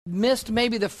missed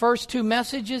maybe the first two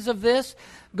messages of this,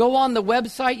 go on the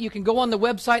website. You can go on the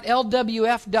website,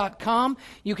 lwf.com.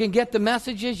 You can get the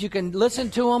messages. You can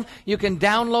listen to them. You can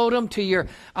download them to your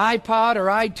iPod or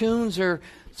iTunes or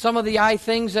some of the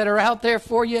iThings that are out there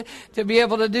for you to be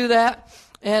able to do that.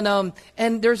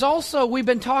 And there's also, we've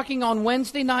been talking on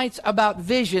Wednesday nights about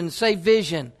vision. Say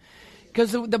vision.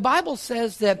 Because the Bible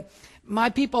says that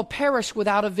my people perish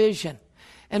without a vision.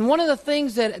 And one of the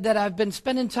things that I've been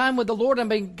spending time with the Lord, I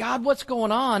mean, God, what's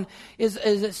going on is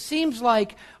it seems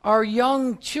like our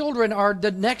young children,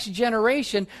 the next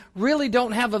generation, really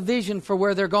don't have a vision for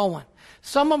where they're going.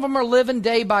 Some of them are living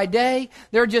day by day.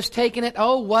 They're just taking it,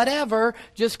 whatever,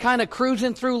 just kind of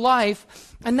cruising through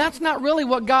life. And that's not really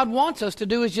what God wants us to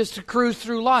do, is just to cruise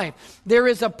through life. There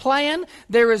is a plan,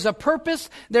 there is a purpose,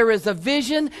 there is a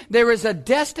vision, there is a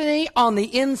destiny on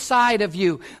the inside of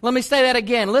you. Let me say that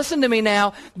again. Listen to me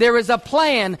now. There is a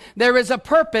plan, there is a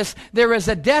purpose, there is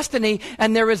a destiny,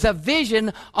 and there is a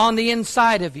vision on the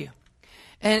inside of you.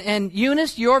 And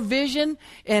Eunice, your vision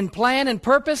and plan and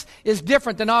purpose is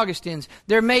different than Augustine's.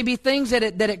 There may be things that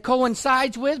it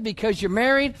coincides with because you're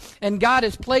married and God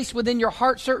has placed within your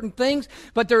heart certain things,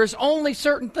 but there is only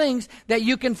certain things that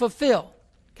you can fulfill.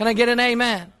 Can I get an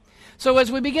amen? So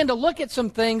as we begin to look at some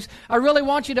things, I really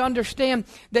want you to understand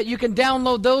that you can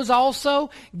download those also.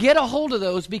 Get a hold of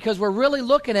those, because we're really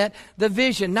looking at the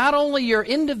vision. Not only your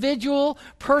individual,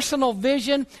 personal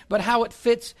vision, but how it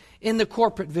fits in the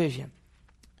corporate vision.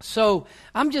 So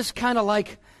I'm just kind of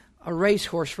like a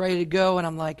racehorse ready to go, and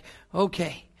I'm like,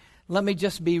 okay, let me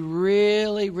just be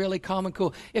really, really calm and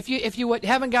cool. If you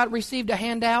haven't received a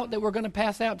handout that we're going to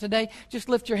pass out today, just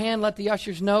lift your hand, let the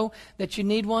ushers know that you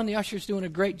need one. The ushers doing a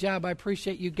great job. I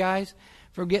appreciate you guys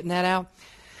for getting that out.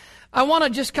 I want to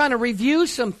just kind of review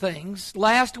some things.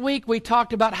 Last week we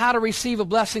talked about how to receive the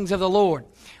blessings of the Lord.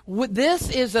 This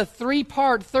is a third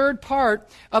part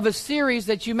of a series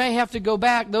that you may have to go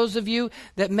back. Those of you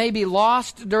that may be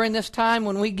lost during this time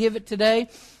when we give it today,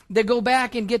 they go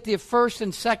back and get the first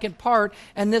and second part,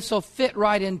 and this will fit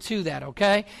right into that,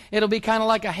 okay? It'll be kind of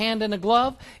like a hand in a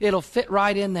glove. It'll fit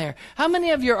right in there. How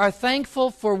many of you are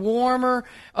thankful for warmer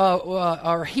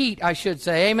or heat, I should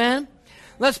say? Amen?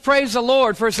 Let's praise the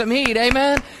Lord for some heat.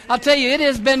 Amen. I'll tell you, it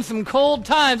has been some cold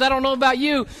times. I don't know about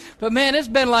you, but man, it's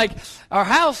been like our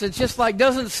house. It's just like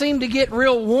doesn't seem to get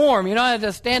real warm. You know, I have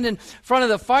to stand in front of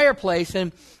the fireplace,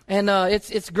 and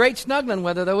it's great snuggling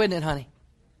weather, though, isn't it, honey?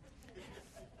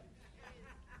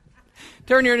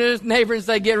 Turn to your neighbor and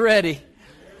say, "Get ready."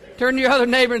 Turn to your other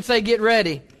neighbor and say, "Get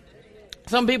ready."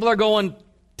 Some people are going,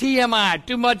 TMI,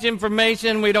 too much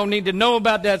information. We don't need to know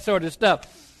about that sort of stuff.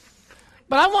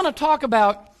 But I want to talk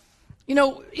about,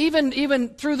 even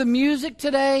through the music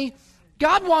today,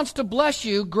 God wants to bless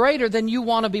you greater than you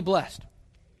want to be blessed.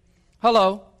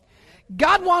 Hello?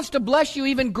 God wants to bless you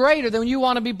even greater than you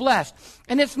want to be blessed.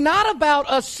 And it's not about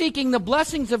us seeking the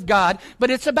blessings of God,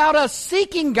 but it's about us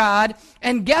seeking God.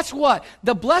 And guess what?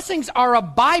 The blessings are a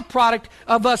byproduct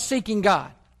of us seeking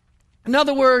God. In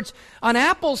other words, an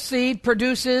apple seed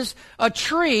produces a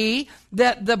tree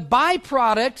that the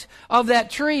byproduct of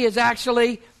that tree is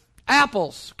actually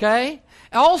apples, okay?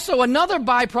 Also, another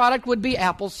byproduct would be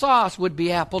applesauce, would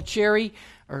be apple cherry,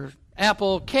 or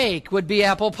apple cake, would be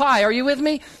apple pie. Are you with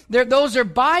me? Those are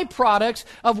byproducts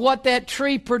of what that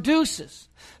tree produces.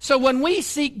 So when we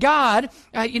seek God,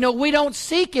 we don't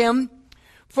seek Him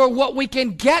for what we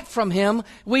can get from Him.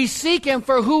 We seek Him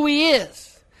for who He is.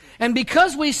 And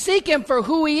because we seek Him for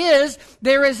who He is,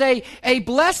 there is a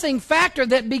blessing factor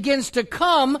that begins to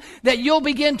come that you'll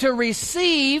begin to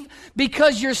receive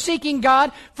because you're seeking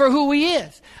God for who He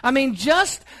is. I mean,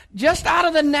 just out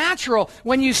of the natural,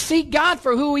 when you seek God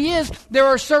for who He is, there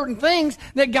are certain things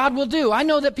that God will do. I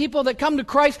know that people that come to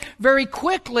Christ very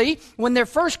quickly, when they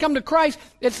first come to Christ,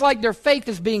 it's like their faith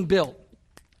is being built.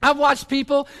 I've watched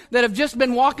people that have just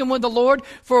been walking with the Lord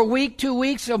for a week, 2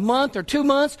 weeks, a month, or 2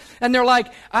 months, and they're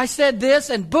like, I said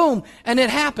this, and boom, and it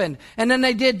happened. And then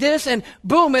they did this, and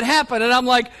boom, it happened. And I'm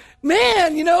like,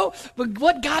 man, but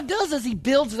what God does is He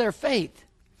builds their faith.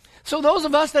 So those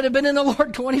of us that have been in the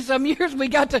Lord 20-some years, we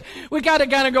got to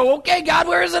kind of go, okay, God,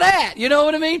 where is it at? You know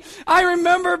what I mean? I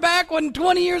remember back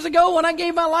 20 years ago when I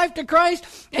gave my life to Christ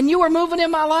and you were moving in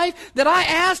my life that I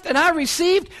asked and I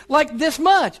received like this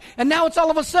much. And now it's all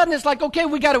of a sudden, it's like, okay,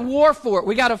 we got to war for it.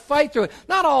 We got to fight through it.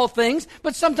 Not all things,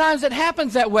 but sometimes it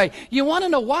happens that way. You want to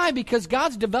know why? Because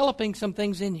God's developing some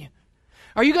things in you.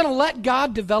 Are you going to let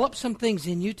God develop some things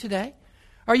in you today?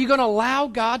 Are you going to allow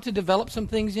God to develop some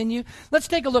things in you? Let's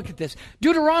take a look at this.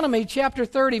 Deuteronomy chapter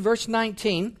 30, verse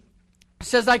 19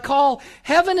 says, I call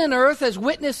heaven and earth as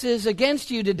witnesses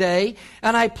against you today,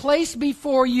 and I place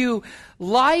before you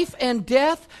life and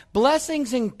death,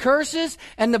 blessings and curses,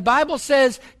 and the Bible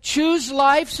says, choose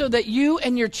life so that you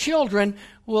and your children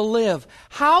will live.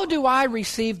 How do I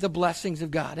receive the blessings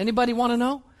of God? Anybody want to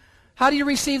know? How do you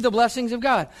receive the blessings of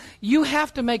God? You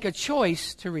have to make a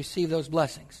choice to receive those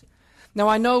blessings. Now,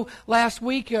 I know last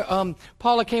week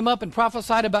Paula came up and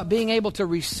prophesied about being able to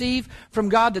receive from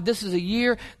God, that this is a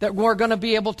year that we're going to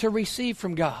be able to receive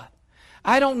from God.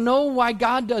 I don't know why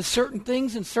God does certain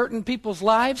things in certain people's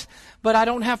lives, but I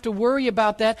don't have to worry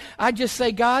about that. I just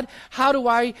say, God, how do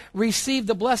I receive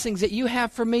the blessings that you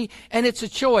have for me? And it's a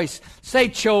choice. Say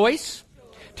choice.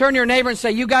 Turn to your neighbor and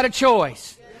say, you got a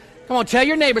choice. Come on, tell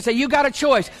your neighbor, say, you got a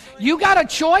choice. You got a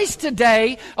choice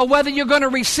today of whether you're going to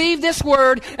receive this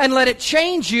word and let it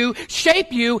change you,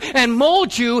 shape you, and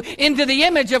mold you into the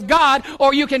image of God,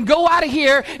 or you can go out of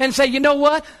here and say, you know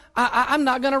what? I'm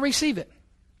not going to receive it.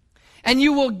 And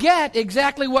you will get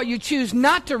exactly what you choose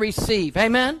not to receive.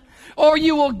 Amen? Or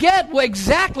you will get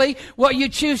exactly what you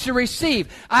choose to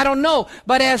receive. I don't know.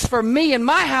 But as for me and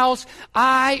my house,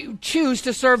 I choose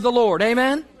to serve the Lord.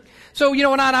 Amen? So, you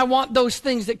know, and I want those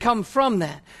things that come from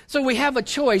that. So we have a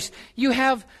choice. You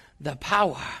have the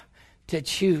power to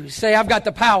choose. Say, I've got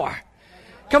the power.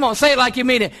 Come on, say it like you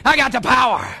mean it. I got the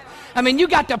power. I mean, you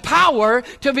got the power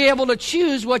to be able to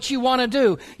choose what you want to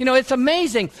do. You know, it's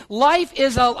amazing. Life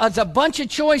is a bunch of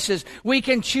choices. We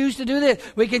can choose to do this.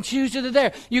 We can choose to do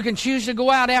that. You can choose to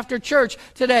go out after church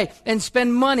today and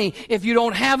spend money. If you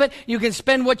don't have it, you can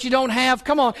spend what you don't have.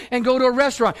 Come on, and go to a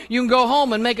restaurant. You can go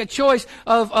home and make a choice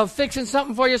of fixing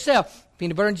something for yourself.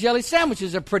 Peanut butter and jelly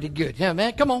sandwiches are pretty good. Yeah,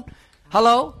 man, come on.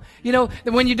 Hello? You know,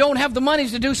 when you don't have the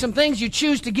monies to do some things, you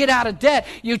choose to get out of debt.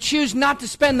 You choose not to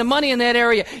spend the money in that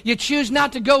area. You choose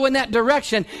not to go in that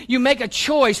direction. You make a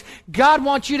choice. God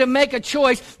wants you to make a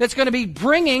choice that's going to be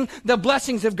bringing the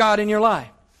blessings of God in your life.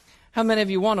 How many of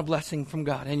you want a blessing from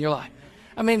God in your life?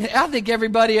 I mean, I think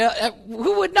everybody,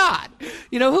 who would not?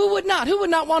 You know, who would not? Who would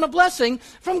not want a blessing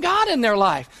from God in their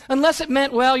life? Unless it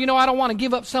meant, well, you know, I don't want to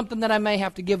give up something that I may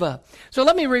have to give up. So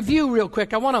let me review real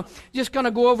quick. I want to just going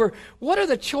to go over what are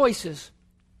the choices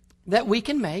that we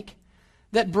can make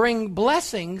that bring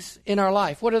blessings in our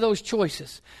life. What are those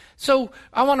choices? So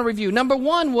I want to review. Number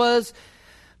one was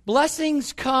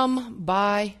blessings come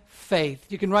by faith.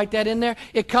 You can write that in there.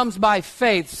 It comes by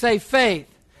faith. Say faith.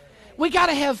 We got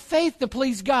to have faith to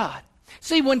please God.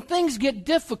 See, when things get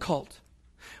difficult,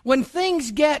 when things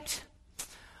get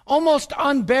almost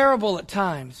unbearable at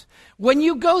times, when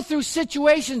you go through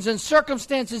situations and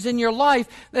circumstances in your life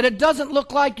that it doesn't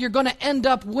look like you're going to end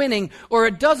up winning, or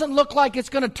it doesn't look like it's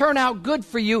going to turn out good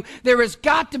for you, there has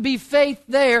got to be faith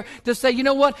there to say, you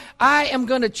know what? I am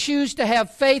going to choose to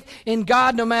have faith in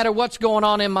God no matter what's going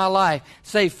on in my life.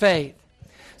 Say faith.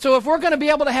 So if we're going to be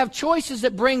able to have choices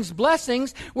that brings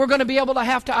blessings, we're going to be able to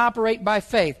have to operate by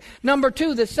faith. Number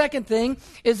two, the second thing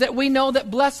is that we know that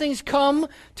blessings come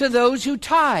to those who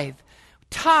tithe.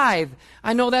 Tithe.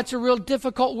 I know that's a real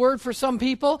difficult word for some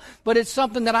people, but it's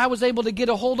something that I was able to get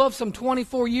a hold of some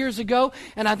 24 years ago,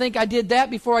 and I think I did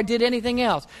that before I did anything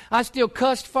else. I still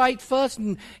cussed, fight, fussed,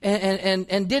 and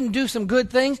didn't do some good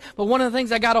things, but one of the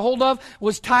things I got a hold of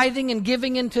was tithing and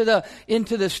giving into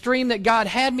the stream that God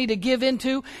had me to give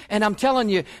into, and I'm telling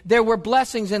you, there were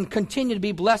blessings and continue to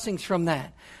be blessings from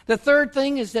that. The third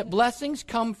thing is that blessings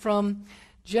come from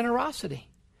generosity.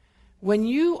 When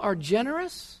you are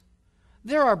generous,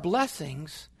 there are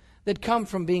blessings that come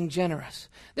from being generous.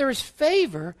 There is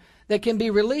favor that can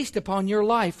be released upon your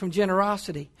life from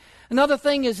generosity. Another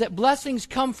thing is that blessings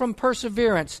come from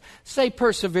perseverance. Say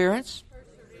perseverance.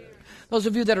 Those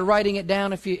of you that are writing it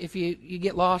down, if you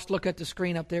get lost, look at the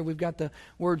screen up there. We've got the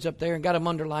words up there and got them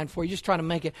underlined for you. Just trying to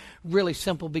make it really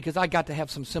simple because I got to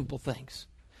have some simple things.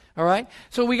 All right?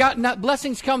 So we got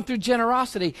blessings come through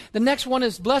generosity. The next one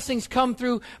is blessings come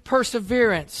through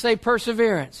perseverance. Say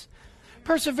perseverance.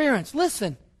 Perseverance.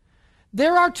 Listen,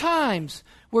 there are times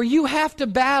where you have to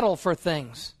battle for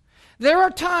things. There are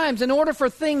times in order for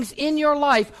things in your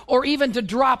life or even to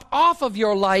drop off of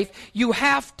your life, you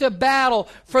have to battle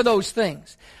for those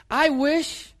things. I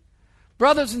wish,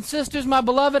 brothers and sisters, my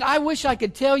beloved, I wish I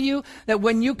could tell you that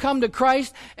when you come to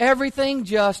Christ, everything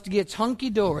just gets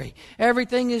hunky-dory.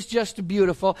 Everything is just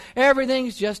beautiful.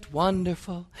 Everything's just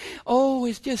wonderful. Oh,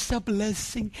 it's just a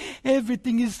blessing.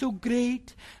 Everything is so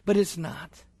great. But it's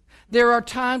not. There are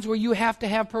times where you have to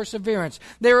have perseverance.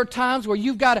 There are times where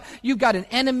you've got an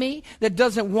enemy that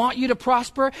doesn't want you to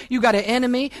prosper. You've got an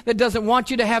enemy that doesn't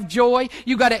want you to have joy.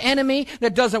 You've got an enemy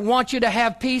that doesn't want you to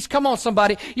have peace. Come on,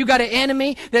 somebody. You've got an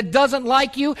enemy that doesn't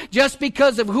like you just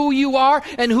because of who you are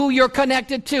and who you're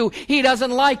connected to. He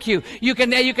doesn't like you. You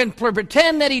can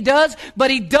pretend that he does, but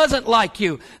he doesn't like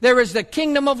you. There is the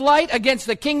kingdom of light against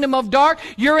the kingdom of dark.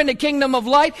 You're in the kingdom of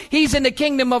light. He's in the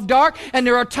kingdom of dark. And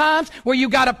there are times where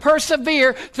you've got to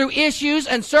persevere through issues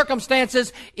and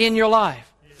circumstances in your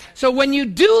life. So when you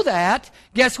do that,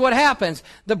 guess what happens?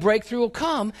 The breakthrough will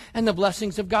come and the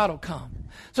blessings of God will come.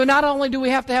 So not only do we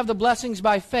have to have the blessings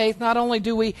by faith, not only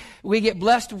do we get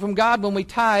blessed from God when we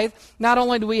tithe, not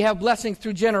only do we have blessings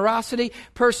through generosity,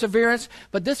 perseverance,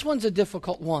 but this one's a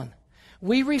difficult one.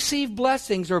 We receive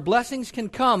blessings, or blessings can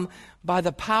come by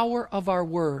the power of our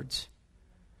words.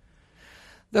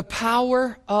 The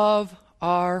power of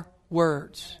our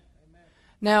words.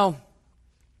 Now,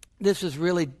 this is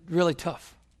really, really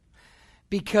tough.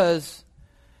 Because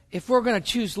if we're going to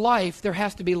choose life, there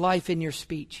has to be life in your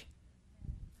speech.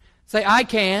 Say, I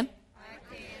can.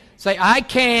 I can. Say, I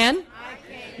can,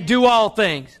 do all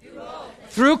things,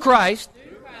 through Christ,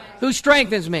 who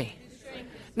strengthens me.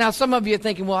 Now, some of you are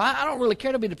thinking, well, I don't really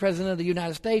care to be the President of the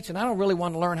United States, and I don't really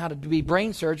want to learn how to be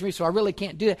brain surgery, so I really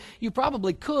can't do that. You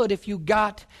probably could if you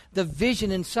got the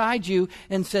vision inside you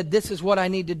and said, this is what I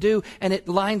need to do, and it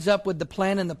lines up with the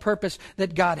plan and the purpose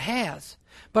that God has.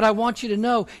 But I want you to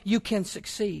know you can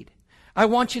succeed. I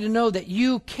want you to know that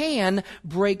you can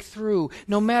break through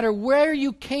no matter where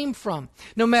you came from,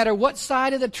 no matter what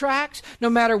side of the tracks, no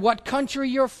matter what country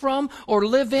you're from or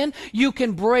live in, you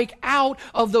can break out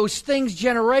of those things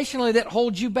generationally that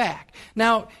hold you back.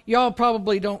 Now, y'all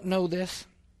probably don't know this,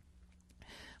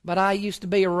 but I used to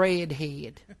be a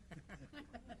redhead.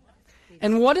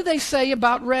 And what do they say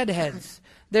about redheads?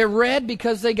 They're red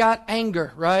because they got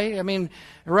anger, right? I mean,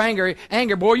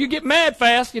 anger, boy, you get mad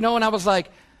fast, and I was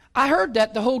like, I heard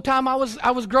that the whole time I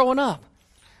was growing up.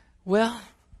 Well,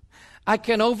 I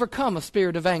can overcome a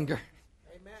spirit of anger.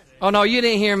 Amen. Oh, no, you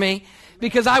didn't hear me.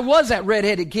 Because I was that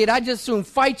redheaded kid. I just soon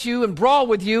fight you and brawl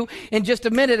with you in just a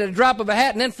minute at a drop of a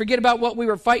hat and then forget about what we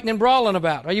were fighting and brawling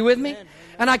about. Are you with me? Amen.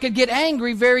 And I could get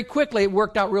angry very quickly. It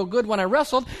worked out real good when I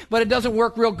wrestled, but it doesn't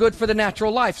work real good for the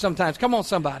natural life sometimes. Come on,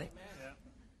 somebody.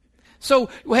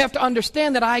 So we have to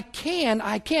understand that I can,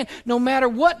 no matter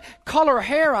what color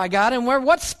hair I got and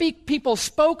what people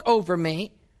spoke over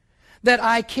me, that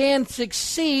I can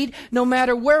succeed no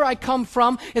matter where I come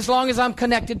from as long as I'm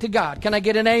connected to God. Can I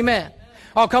get an amen?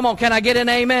 Oh, come on, can I get an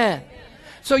amen?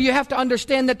 So you have to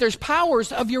understand that there's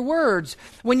powers of your words.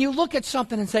 When you look at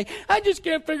something and say, I just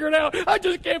can't figure it out, I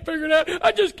just can't figure it out,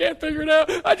 I just can't figure it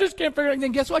out, I just can't figure it out,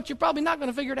 then guess what? You're probably not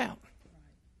going to figure it out.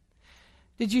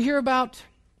 Did you hear about...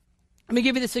 Let me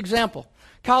give you this example.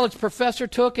 College professor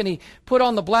took and he put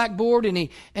on the blackboard and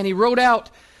he wrote out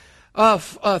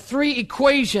 3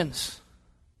 equations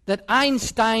that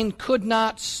Einstein could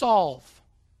not solve.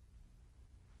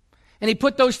 And he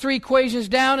put those 3 equations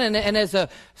down, and as a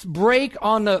break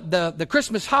on the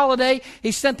Christmas holiday,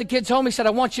 he sent the kids home. He said, I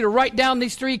want you to write down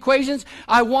these 3 equations.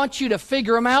 I want you to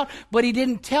figure them out. But he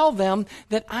didn't tell them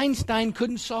that Einstein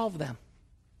couldn't solve them.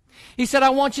 He said, I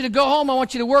want you to go home, I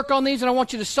want you to work on these, and I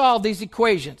want you to solve these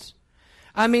equations.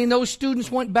 I mean, those students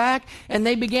went back, and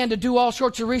they began to do all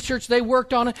sorts of research. They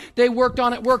worked on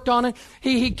it.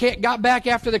 He got back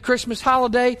after the Christmas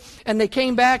holiday, and they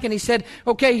came back, and he said,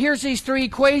 okay, here's these 3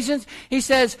 equations. He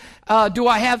says, do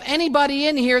I have anybody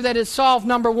in here that has solved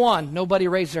number 1? Nobody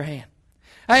raised their hand.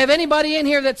 I have anybody in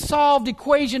here that solved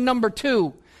equation number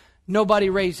 2? Nobody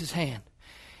raised his hand.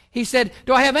 He said,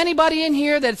 do I have anybody in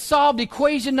here that solved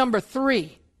equation number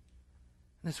 3?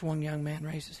 This one young man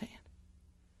raised his hand.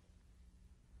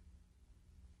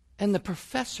 And the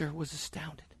professor was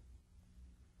astounded.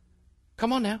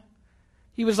 Come on now.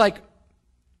 He was like,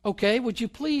 okay, would you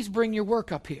please bring your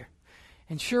work up here?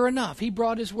 And sure enough, he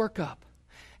brought his work up.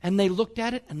 And they looked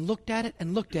at it and looked at it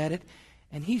and looked at it.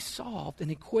 And he solved an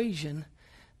equation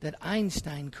that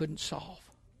Einstein couldn't solve.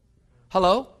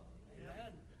 Hello?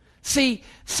 See,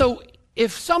 so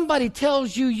if somebody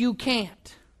tells you you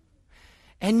can't,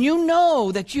 and you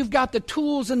know that you've got the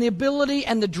tools and the ability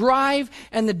and the drive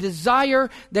and the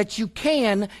desire that you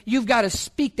can, you've got to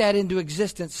speak that into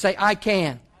existence. Say, I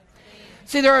can.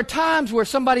 See, there are times where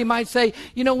somebody might say,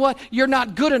 you know what, you're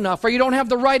not good enough, or you don't have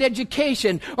the right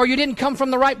education, or you didn't come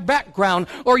from the right background,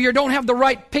 or you don't have the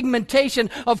right pigmentation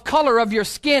of color of your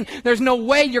skin. There's no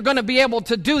way you're going to be able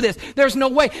to do this. There's no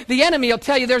way. The enemy will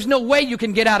tell you there's no way you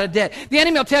can get out of debt. The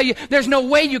enemy will tell you there's no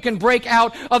way you can break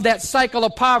out of that cycle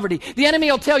of poverty. The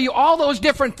enemy will tell you all those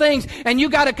different things, and you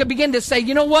got to begin to say,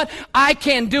 you know what, I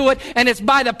can do it, and it's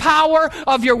by the power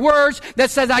of your words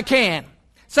that says I can.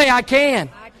 Say, I can.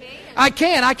 I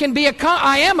can. I can be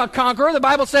I am a conqueror. The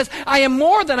Bible says I am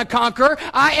more than a conqueror.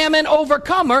 I am an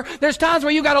overcomer. There's times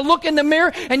where you got to look in the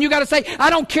mirror and you got to say, I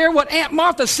don't care what Aunt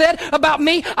Martha said about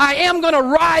me. I am going to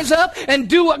rise up and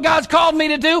do what God's called me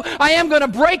to do. I am going to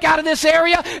break out of this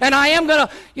area, and I am going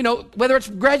to, whether it's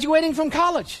graduating from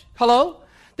college. Hello?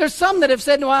 There's some that have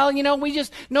said, well,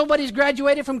 nobody's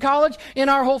graduated from college in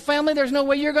our whole family. There's no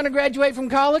way you're going to graduate from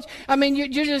college. I mean,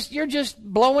 you're just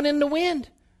blowing in the wind.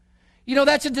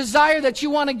 That's a desire that you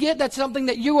want to get. That's something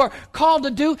that you are called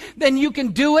to do. Then you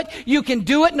can do it. You can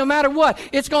do it no matter what.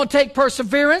 It's going to take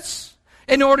perseverance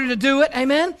in order to do it.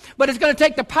 Amen? But it's going to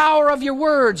take the power of your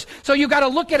words. So you got to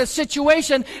look at a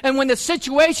situation, and when the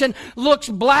situation looks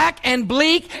black and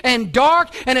bleak and dark,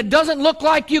 and it doesn't look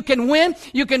like you can win,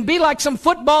 you can be like some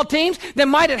football teams that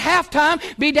might at halftime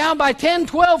be down by 10,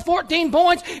 12, 14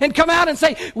 points and come out and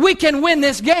say, we can win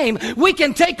this game. We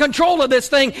can take control of this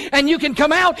thing, and you can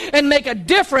come out and make a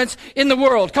difference in the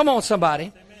world. Come on, somebody.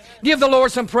 Amen. Give the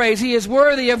Lord some praise. He is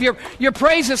worthy of your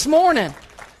praise this morning.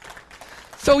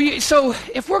 So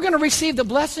if we're going to receive the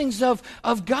blessings of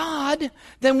God,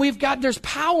 then there's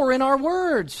power in our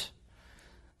words.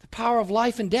 The power of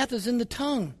life and death is in the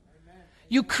tongue.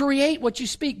 You create what you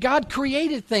speak. God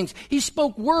created things. He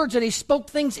spoke words, and He spoke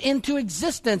things into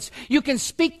existence. You can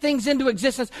speak things into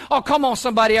existence. Oh, come on,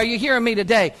 somebody. Are you hearing me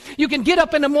today? You can get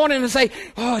up in the morning and say,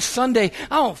 oh, it's Sunday.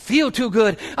 I don't feel too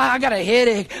good. I got a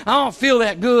headache. I don't feel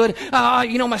that good.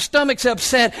 My stomach's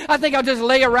upset. I think I'll just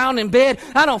lay around in bed.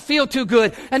 I don't feel too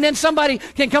good. And then somebody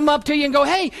can come up to you and go,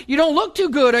 hey, you don't look too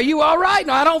good. Are you all right?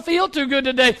 No, I don't feel too good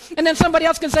today. And then somebody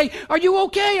else can say, are you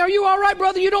okay? Are you all right,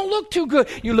 brother? You don't look too good.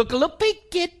 You look a little peaked.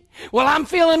 Well, I'm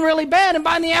feeling really bad, and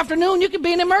by the afternoon, you could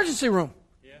be in the emergency room.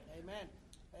 Yeah. Amen.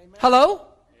 Hello?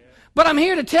 But I'm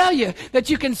here to tell you that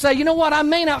you can say, you know what, I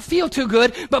may not feel too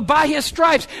good, but by His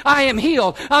stripes, I am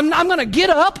healed. I'm going to get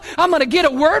up. I'm going to get a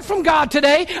word from God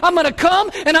today. I'm going to come,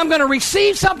 and I'm going to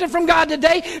receive something from God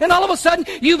today, and all of a sudden,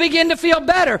 you begin to feel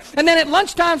better. And then at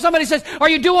lunchtime, somebody says, are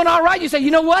you doing all right? You say,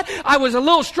 you know what, I was a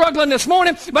little struggling this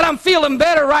morning, but I'm feeling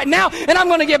better right now, and I'm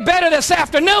going to get better this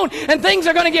afternoon, and things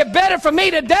are going to get better for me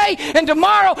today, and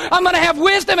tomorrow, I'm going to have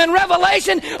wisdom and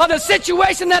revelation of the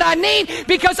situation that I need,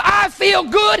 because I feel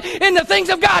good in the things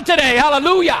of God today.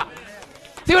 Hallelujah.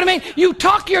 See what I mean? You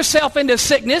talk yourself into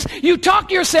sickness. You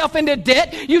talk yourself into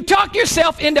debt. You talk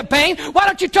yourself into pain. Why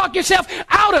don't you talk yourself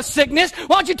out of sickness?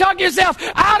 Why don't you talk yourself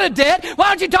out of debt? Why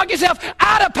don't you talk yourself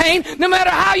out of pain? No matter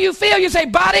how you feel, you say,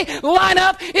 body, line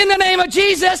up in the name of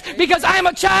Jesus, because I am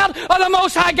a child of the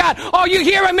Most High God. Are you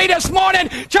hearing me this morning?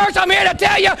 Church, I'm here to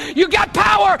tell you, you got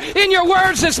power in your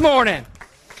words this morning.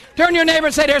 Turn to your neighbor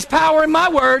and say, there's power in my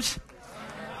words.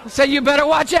 Say, you better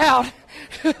watch out.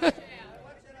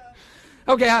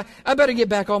 Okay, I better get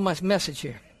back on my message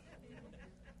here.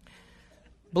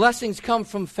 Blessings come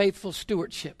from faithful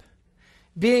stewardship.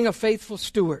 Being a faithful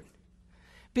steward.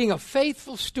 Being a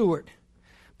faithful steward.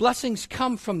 Blessings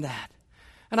come from that.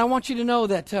 And I want you to know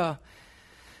that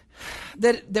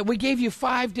that we gave you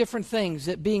 5 different things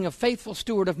that being a faithful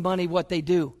steward of money, what they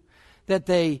do. That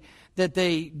they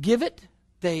give it,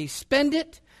 they spend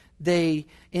it, they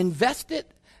invest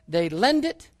it, they lend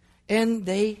it, and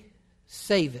they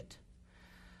save it.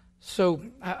 So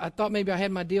I thought maybe I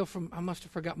had my deal I must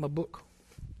have forgot my book.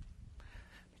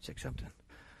 Check something.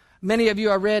 Many of you,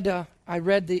 I read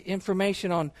the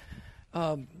information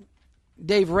on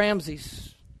Dave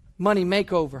Ramsey's Money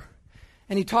Makeover.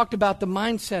 And he talked about the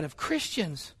mindset of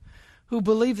Christians who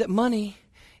believe that money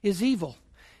is evil.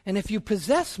 And if you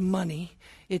possess money,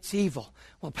 it's evil.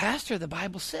 Well, Pastor, the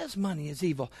Bible says money is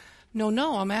evil.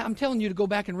 No, I'm telling you to go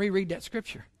back and reread that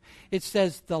scripture. It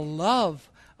says the love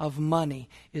of money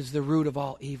is the root of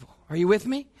all evil. Are you with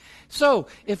me? So,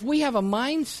 if we have a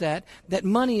mindset that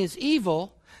money is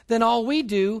evil, then all we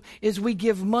do is we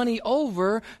give money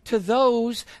over to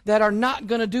those that are not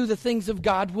going to do the things of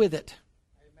God with it.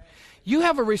 Amen. You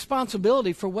have a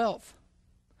responsibility for wealth.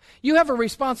 You have a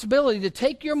responsibility to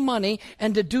take your money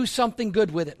and to do something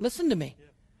good with it. Listen to me.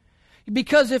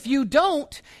 Because if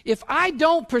I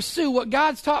don't pursue what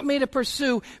God's taught me to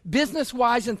pursue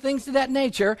business-wise and things of that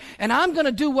nature, and I'm going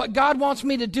to do what God wants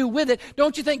me to do with it,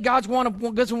 don't you think God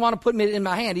doesn't want to put it in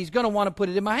my hand? He's going to want to put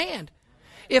it in my hand.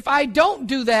 If I don't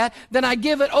do that, then I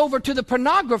give it over to the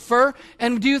pornographer,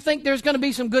 and do you think there's going to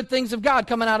be some good things of God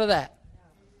coming out of that?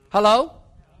 Hello?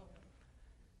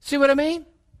 See what I mean?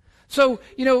 So,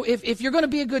 if you're going to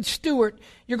be a good steward,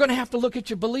 you're going to have to look at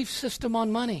your belief system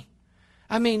on money.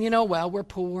 I mean, we're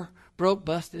poor, broke,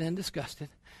 busted, and disgusted.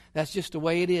 That's just the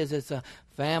way it is. It's a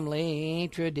family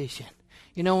tradition.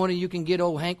 When you can get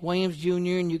old Hank Williams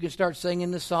Jr. and you can start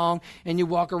singing the song and you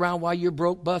walk around while you're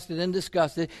broke, busted, and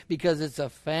disgusted because it's a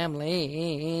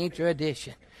family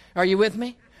tradition. Are you with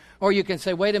me? Or you can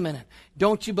say, wait a minute,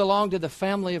 don't you belong to the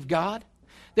family of God?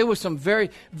 There were some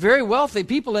very, very wealthy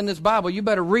people in this Bible. You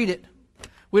better read it.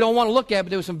 We don't want to look at it, but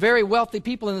there were some very wealthy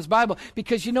people in this Bible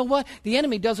because you know what? The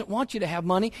enemy doesn't want you to have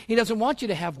money. He doesn't want you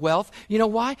to have wealth. You know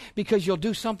why? Because you'll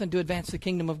do something to advance the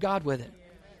kingdom of God with it.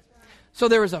 So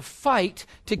there is a fight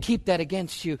to keep that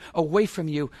against you, away from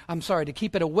you. To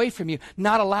keep it away from you,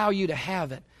 not allow you to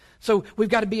have it. So we've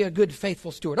got to be a good,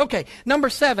 faithful steward. Okay, number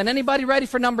 7. Anybody ready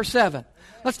for number 7?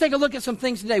 Let's take a look at some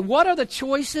things today. What are the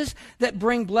choices that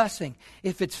bring blessing?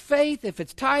 If it's faith, if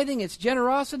it's tithing, it's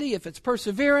generosity, if it's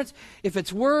perseverance, if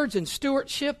it's words and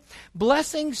stewardship,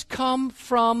 blessings come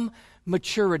from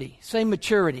maturity. Say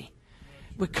maturity.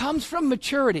 It comes from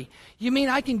maturity. You mean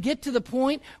I can get to the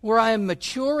point where I am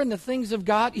mature in the things of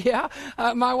God? Yeah,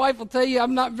 my wife will tell you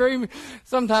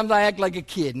sometimes I act like a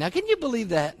kid. Now, can you believe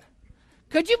that?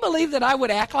 Could you believe that I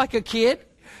would act like a kid?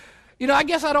 I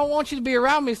guess I don't want you to be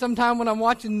around me sometime when I'm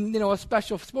watching, a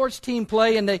special sports team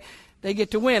play and they get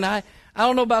to win. I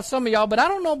don't know about some of y'all, but I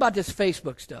don't know about this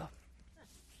Facebook stuff.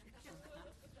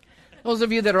 Those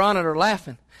of you that are on it are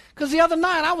laughing. Because the other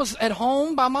night I was at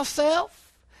home by myself.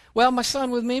 Well, my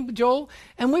son with me, Joel,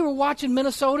 and we were watching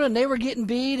Minnesota, and they were getting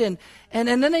beat, and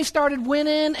then they started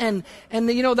winning, and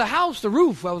the house, the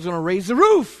roof, I was going to raise the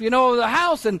roof, the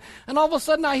house, and all of a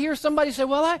sudden I hear somebody say,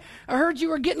 well, I heard you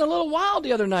were getting a little wild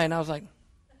the other night, and I was like,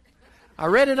 I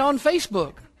read it on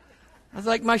Facebook. I was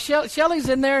like, Shelly's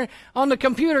in there on the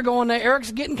computer going,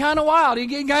 Eric's getting kind of wild, he's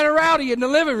getting kind of rowdy in the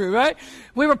living room, right?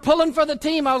 We were pulling for the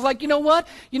team. I was like, you know what?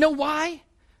 You know why?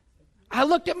 I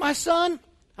looked at my son.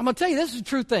 I'm going to tell you, this is a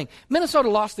true thing. Minnesota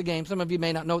lost the game. Some of you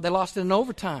may not know. They lost it in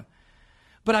overtime.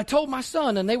 But I told my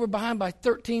son, and they were behind by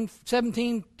 13,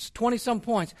 17, 20-some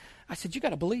points. I said, you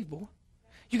got to believe, boy.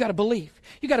 You got to believe.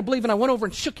 You got to believe. And I went over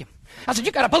and shook him. I said,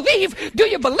 you got to believe. Do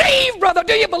you believe, brother?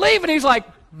 Do you believe? And he's like,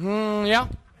 yeah.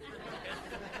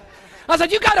 I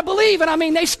said, you got to believe.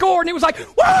 And they scored, and he was like,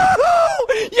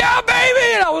 woohoo, yeah,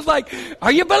 baby. And I was like,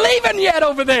 are you believing yet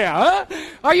over there, huh?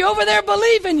 Are you over there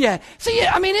believing yet? See,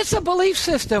 it's a belief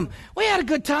system. We had a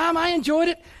good time. I enjoyed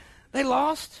it. They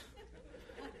lost.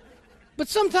 But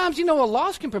sometimes, a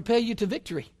loss can propel you to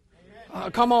victory.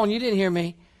 Come on, you didn't hear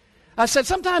me. I said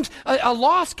sometimes a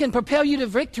loss can propel you to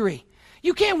victory.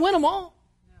 You can't win them all.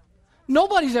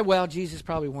 Nobody said, well, Jesus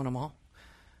probably won them all.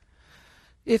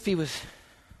 If he was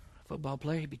football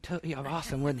player, he'd be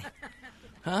awesome, wouldn't he?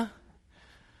 Huh?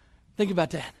 Think about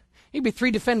that. He'd be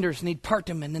 3 defenders, and he'd part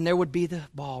them, and then there would be the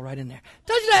ball right in there.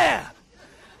 Touchdown!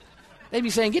 They'd be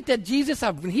saying, get that Jesus.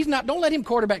 Don't let him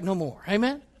quarterback no more.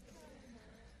 Amen?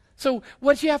 So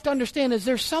what you have to understand is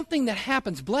there's something that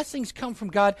happens. Blessings come from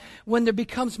God when there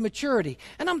becomes maturity.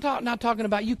 And I'm not talking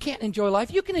about you can't enjoy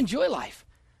life. You can enjoy life.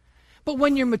 But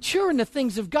when you're mature in the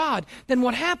things of God, then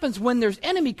what happens when there's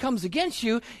enemy comes against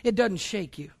you, it doesn't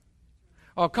shake you.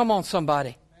 Oh, come on,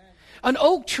 somebody. An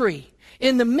oak tree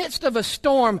in the midst of a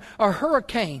storm or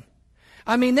hurricane.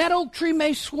 That oak tree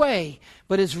may sway,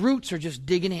 but its roots are just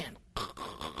digging in.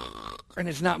 And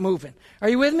it's not moving. Are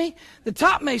you with me? The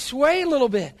top may sway a little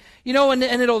bit, and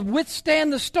it'll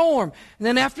withstand the storm. And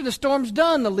then after the storm's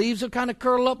done, the leaves will kind of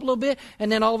curl up a little bit,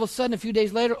 and then all of a sudden, a few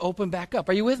days later, open back up.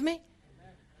 Are you with me?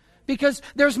 Because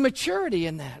there's maturity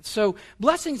in that. So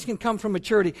blessings can come from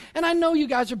maturity. And I know you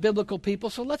guys are biblical people,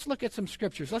 so let's look at some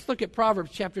scriptures. Let's look at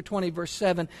Proverbs chapter 20, verse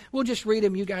 7. We'll just read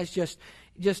them. You guys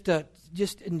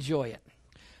just enjoy it.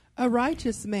 A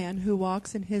righteous man who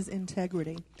walks in his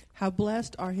integrity, how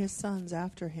blessed are his sons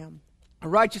after him. A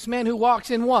righteous man who walks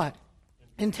in what?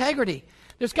 Integrity.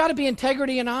 There's got to be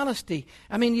integrity and honesty.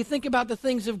 You think about the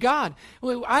things of God.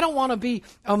 I don't want to be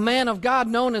a man of God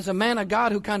known as a man of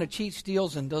God who kind of cheats,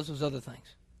 steals, and does those other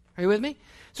things. Are you with me?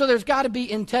 So there's got to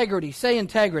be integrity. Say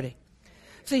integrity.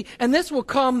 See, and this will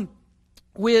come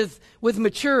with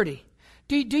maturity.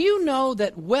 Do you know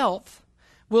that wealth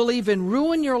will even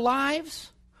ruin your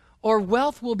lives, or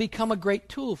wealth will become a great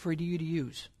tool for you to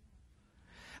use?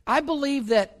 I believe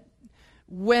that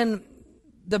when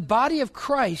the body of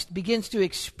Christ begins to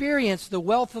experience the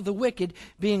wealth of the wicked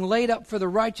being laid up for the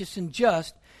righteous and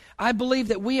just, I believe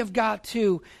that we have got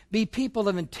to be people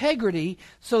of integrity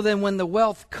so then when the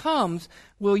wealth comes,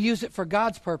 we'll use it for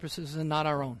God's purposes and not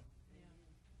our own.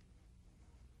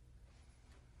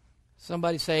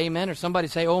 Somebody say amen, or somebody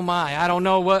say, oh my. I don't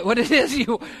know what it is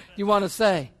you want to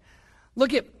say.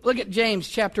 Look at James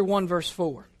chapter 1, verse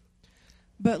 4.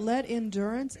 But let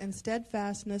endurance and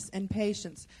steadfastness and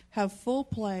patience have full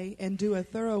play and do a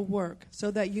thorough work,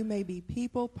 so that you may be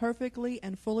people perfectly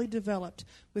and fully developed,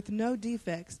 with no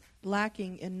defects,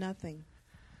 lacking in nothing.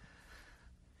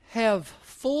 Have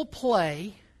full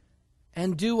play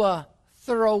and do a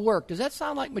thorough work. Does that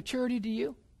sound like maturity to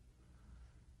you?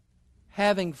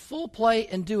 Having full play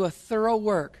and do a thorough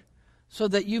work, so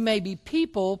that you may be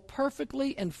people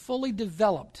perfectly and fully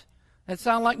developed. That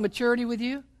sound like maturity with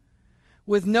you?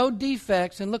 With no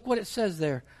defects, and look what it says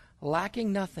there,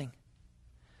 lacking nothing.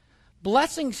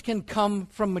 Blessings can come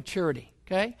from maturity,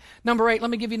 okay? Number 8, let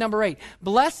me give you number 8.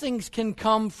 Blessings can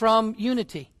come from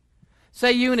unity.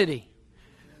 Say unity.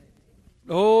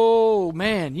 Oh,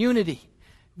 man, unity.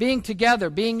 Being together,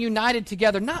 being united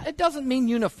together. It doesn't mean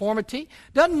uniformity.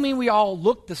 Doesn't mean we all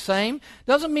look the same.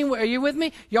 Doesn't mean, are you with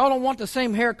me? Y'all don't want the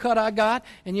same haircut I got,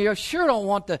 and you sure don't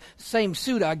want the same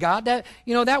suit I got. That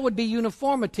would be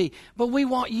uniformity. But we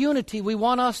want unity. We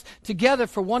want us together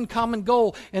for one common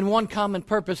goal and one common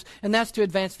purpose, and that's to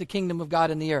advance the kingdom of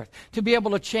God in the earth, to be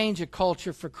able to change a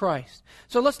culture for Christ.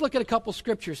 So let's look at a couple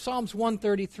scriptures. Psalms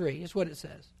 133 is what it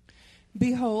says.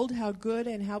 Behold, how good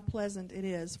and how pleasant it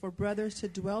is for brothers to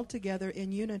dwell together in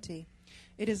unity.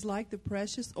 It is like the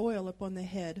precious oil upon the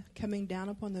head, coming down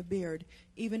upon the beard,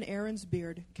 even Aaron's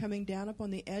beard, coming down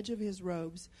upon the edge of his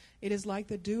robes. It is like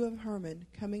the dew of Hermon,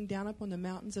 coming down upon the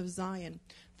mountains of Zion.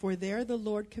 For there the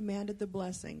Lord commanded the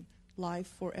blessing,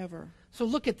 life forever. So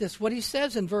look at this, what he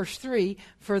says in verse 3,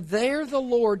 for there the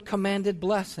Lord commanded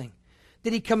blessing.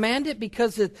 Did he command it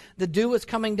because the dew was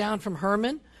coming down from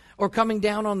Hermon? Or coming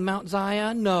down on Mount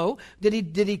Zion? No. Did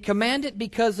he command it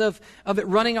because of it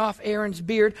running off Aaron's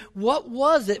beard? What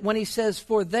was it when he says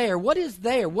for there? What is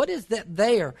there? What is that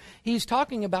there? He's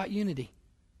talking about unity.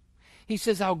 He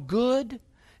says how good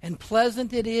and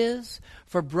pleasant it is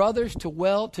for brothers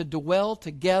to dwell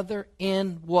together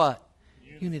in what?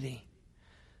 Unity.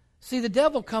 See, the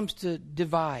devil comes to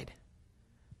divide.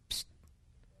 Psst.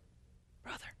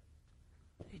 Brother,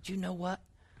 did you know what?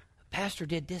 Pastor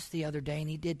did this the other day, and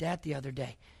he did that the other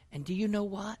day. And do you know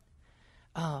what?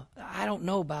 I don't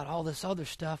know about all this other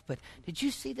stuff, but did you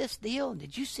see this deal?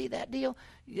 Did you see that deal?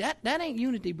 That ain't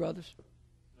unity, brothers.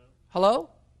 No. Hello?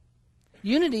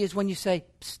 Unity is when you say,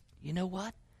 psst, you know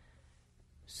what?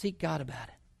 Seek God about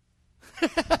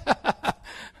it.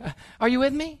 Are you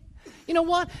with me? You know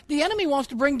what? The enemy wants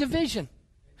to bring division.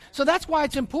 So that's why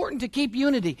it's important to keep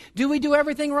unity. Do we do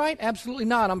everything right? Absolutely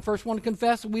not. I'm the first one to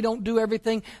confess that we don't do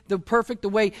everything the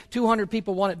way 200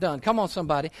 people want it done. Come on,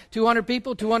 somebody. 200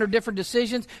 people, 200 different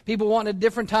decisions, people want it at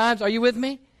different times. Are you with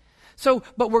me?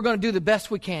 But we're going to do the best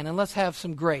we can, and let's have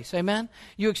some grace. Amen?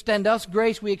 You extend us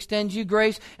grace, we extend you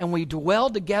grace, and we dwell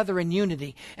together in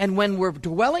unity. And when we're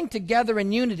dwelling together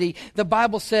in unity, the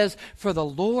Bible says, for the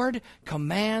Lord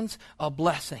commands a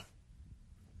blessing.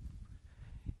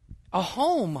 A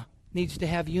home needs to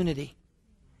have unity.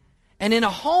 And in a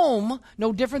home,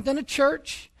 no different than a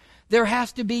church, there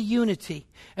has to be unity.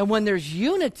 And when there's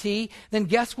unity, then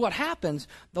guess what happens?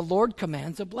 The Lord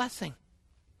commands a blessing.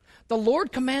 The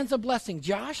Lord commands a blessing.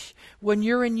 Josh, when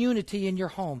you're in unity in your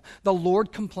home, the Lord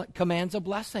commands a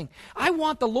blessing. I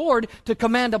want the Lord to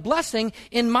command a blessing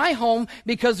in my home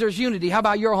because there's unity. How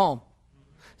about your home?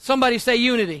 Somebody say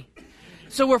unity.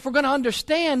 So if we're going to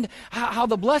understand how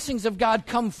the blessings of God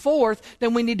come forth,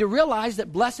 then we need to realize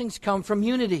that blessings come from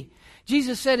unity.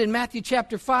 Jesus said in Matthew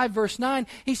chapter 5, verse 9,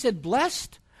 he said,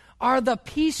 blessed are the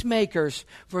peacemakers,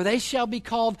 for they shall be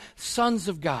called sons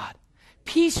of God.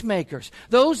 Peacemakers,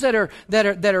 those that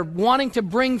are wanting to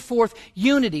bring forth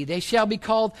unity, they shall be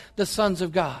called the sons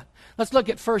of God. Let's look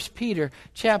at 1 Peter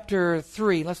chapter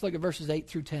 3. Let's look at verses 8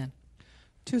 through 10.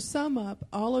 To sum up,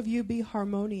 all of you be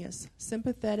harmonious,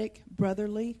 sympathetic,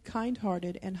 brotherly,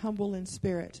 kind-hearted, and humble in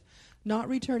spirit, not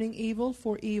returning evil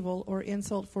for evil or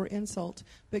insult for insult,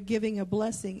 but giving a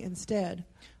blessing instead.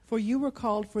 For you were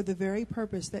called for the very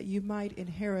purpose that you might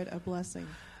inherit a blessing.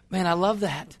 Man, I love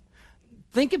that.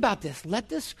 Think about this. Let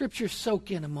this scripture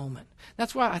soak in a moment.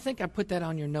 That's why I think I put that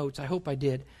on your notes. I hope I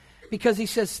did. Because he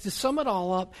says, to sum it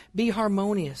all up, be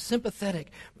harmonious, sympathetic,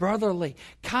 brotherly,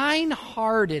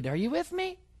 kind-hearted. Are you with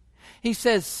me? He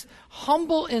says,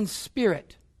 humble in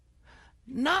spirit,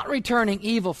 not returning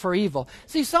evil for evil.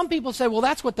 See, some people say, well,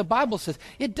 that's what the Bible says.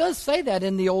 It does say that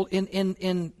in the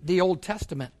Old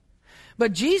Testament.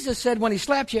 But Jesus said when he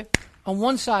slapped you, on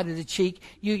one side of the cheek,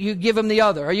 you give them the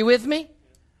other. Are you with me?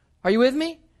 Are you with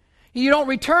me? You don't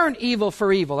return evil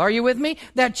for evil. Are you with me?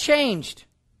 That changed.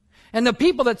 And the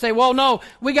people that say, well, no,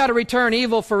 we got to return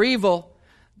evil for evil,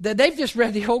 that they've just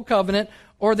read the Old Covenant,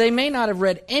 or they may not have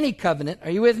read any covenant.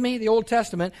 Are you with me? The Old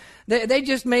Testament. They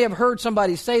just may have heard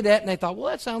somebody say that, and they thought,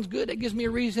 well, that sounds good. That gives me a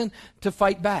reason to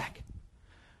fight back.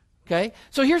 Okay?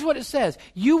 So here's what it says.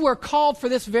 You were called for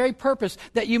this very purpose,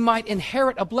 that you might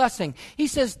inherit a blessing. He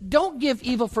says, don't give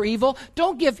evil for evil.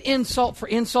 Don't give insult for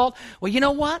insult. Well, you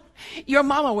know what? Your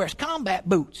mama wears combat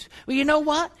boots. Well, you know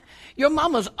what? Your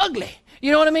mama's ugly.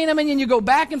 You know what I mean? And you go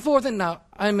back and forth. And now,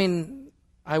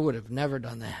 I would have never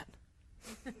done that.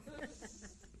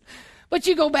 But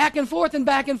you go back and forth, and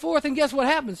guess what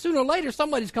happens? Sooner or later,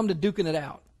 somebody's come to duking it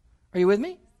out. Are you with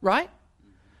me? Right?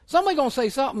 Somebody's going to say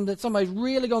something that somebody's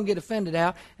really going to get offended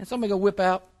out, and somebody's going to whip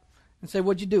out and say,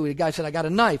 what'd you do? The guy said, I got a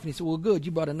knife. And he said, well, good,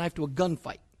 you brought a knife to a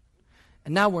gunfight.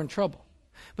 And now we're in trouble.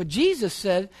 But Jesus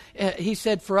said, he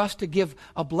said for us to give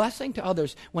a blessing to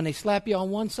others. When they slap you on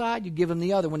one side, you give them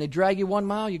the other. When they drag you 1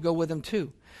 mile, you go with them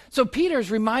 2. So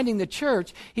Peter's reminding the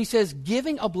church, he says,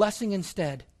 giving a blessing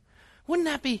instead. Wouldn't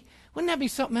that be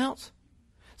something else?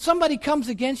 Somebody comes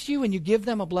against you and you give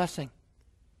them a blessing.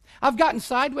 I've gotten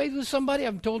sideways with somebody.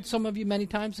 I've told some of you many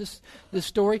times this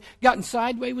story. Gotten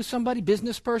sideways with somebody,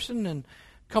 business person and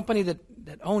company that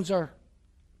owns our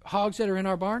hogs that are in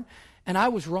our barn. And I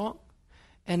was wrong.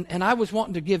 And I was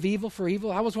wanting to give evil for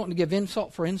evil. I was wanting to give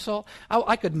insult for insult.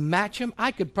 I could match them.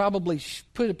 I could probably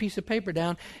put a piece of paper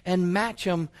down and match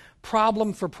them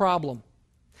problem for problem.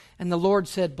 And the Lord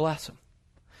said, bless them.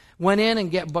 Went in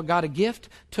and got a gift,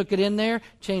 took it in there,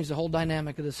 changed the whole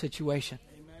dynamic of the situation.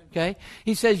 Okay?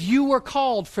 He says, you were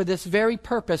called for this very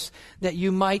purpose, that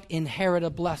you might inherit a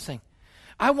blessing.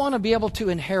 I want to be able to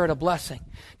inherit a blessing.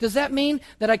 Does that mean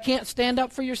that I can't stand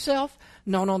up for yourself?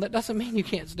 No, that doesn't mean you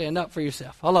can't stand up for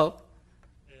yourself. Hello?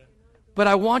 Yeah. But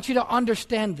I want you to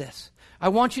understand this. I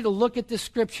want you to look at this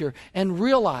scripture and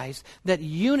realize that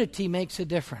unity makes a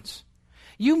difference.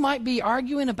 You might be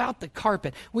arguing about the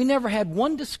carpet. We never had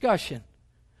one discussion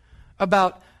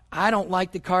about, I don't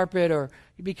like the carpet, or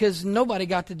because nobody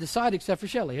got to decide except for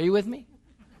Shelley. Are you with me?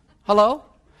 Hello?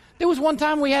 There was one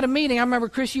time we had a meeting. I remember,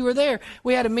 Chris, you were there.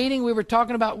 We had a meeting. We were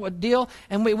talking about what deal,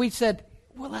 and we said,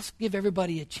 well, let's give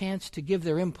everybody a chance to give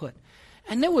their input.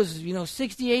 And there was,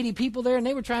 60, 80 people there, and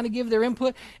they were trying to give their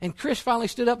input. And Chris finally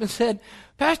stood up and said,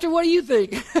 Pastor, what do you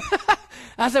think?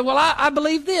 I said, well, I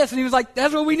believe this. And he was like,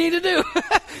 that's what we need to do.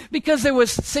 Because there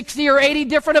was 60 or 80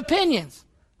 different opinions.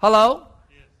 Hello?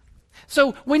 Yes.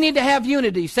 So we need to have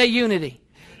unity. Say unity.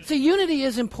 See, unity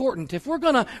is important. If we're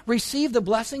going to receive the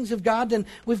blessings of God, then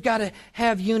we've got to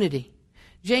have unity.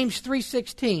 James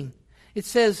 3:16, it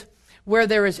says, where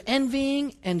there is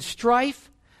envying and strife,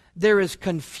 there is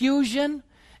confusion,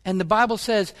 and the Bible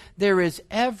says there is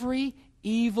every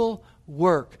evil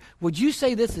work. Would you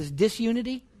say this is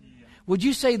disunity? Yeah. Would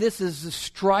you say this is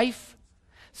strife?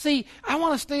 See, I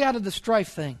want to stay out of the strife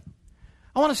thing.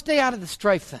 I want to stay out of the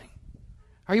strife thing.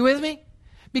 Are you with me?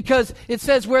 Because it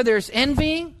says where there's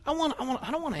envying, I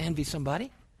don't want to envy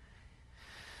somebody.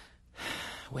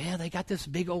 Well, they got this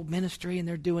big old ministry and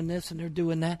they're doing this and they're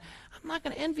doing that. I'm not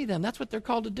going to envy them. That's what they're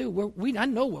called to do. I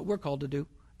know what we're called to do.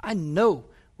 I know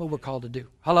what we're called to do.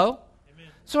 Hello?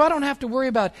 Amen. So I don't have to worry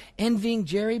about envying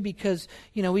Jerry because,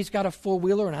 he's got a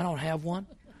 4-wheeler and I don't have one.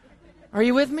 Are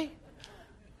you with me?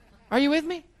 Are you with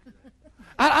me?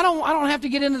 I don't have to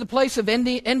get into the place of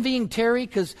envying Terry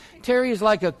because Terry is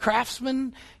like a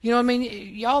craftsman. You know what I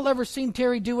mean? Y'all ever seen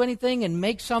Terry do anything and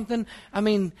make something? I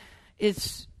mean,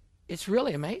 it's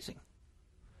really amazing.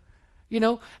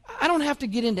 I don't have to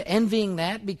get into envying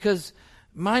that because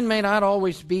mine may not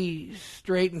always be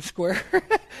straight and square.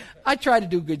 I try to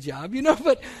do a good job,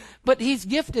 but he's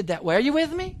gifted that way. Are you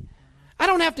with me? I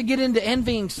don't have to get into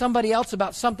envying somebody else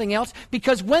about something else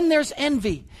because when there's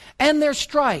envy and there's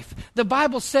strife, the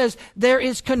Bible says there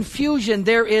is confusion.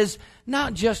 There is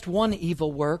not just one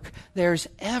evil work. There's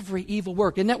every evil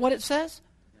work. Isn't that what it says?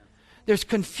 There's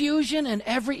confusion in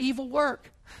every evil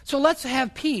work. So let's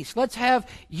have peace. Let's have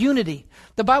unity.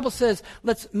 The Bible says,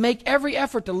 let's make every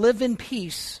effort to live in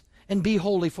peace and be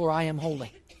holy, for I am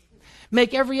holy.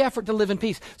 Make every effort to live in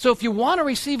peace. So if you want to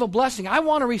receive a blessing, I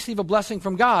want to receive a blessing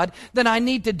from God, then I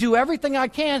need to do everything I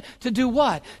can to do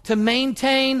what? To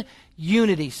maintain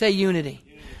unity. Say unity.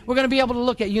 We're going to be able to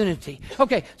look at unity.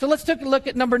 Okay, so let's take a look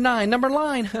at number 9. Number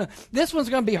 9, this one's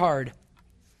going to be hard.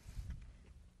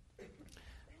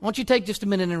 Why don't you take just a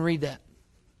minute and read that?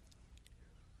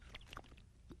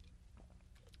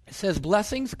 It says,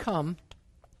 blessings come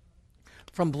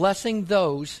from blessing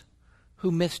those who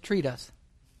mistreat us.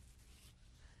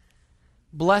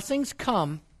 Blessings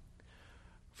come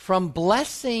from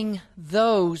blessing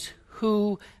those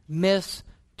who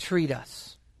mistreat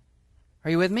us.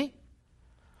 Are you with me?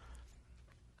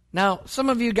 Now, some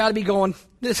of you got to be going,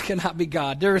 this cannot be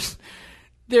God. There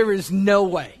is no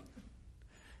way.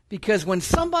 Because when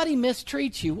somebody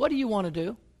mistreats you, what do you want to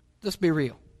do? Let's be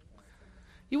real.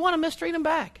 You want to mistreat them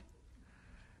back.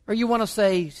 Or you want to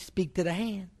say, speak to the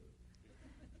hand.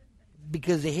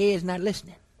 Because the head's not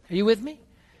listening. Are you with me?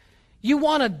 You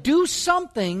want to do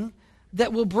something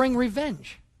that will bring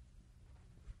revenge.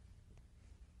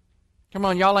 Come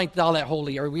on, y'all ain't all that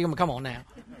holy. Come on now.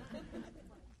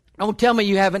 Don't tell me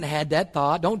you haven't had that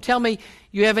thought. Don't tell me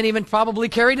you haven't even probably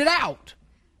carried it out.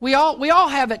 We all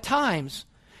have at times.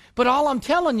 But all I'm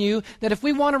telling you, that if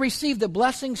we want to receive the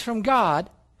blessings from God,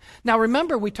 now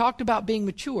remember we talked about being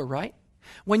mature, right?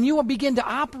 When you begin to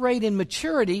operate in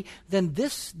maturity, then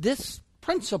this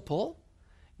principle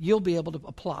you'll be able to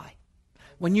apply.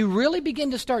 When you really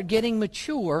begin to start getting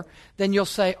mature, then you'll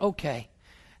say, okay,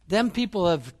 them people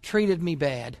have treated me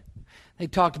bad. They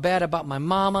talked bad about my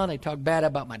mama. They talked bad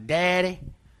about my daddy.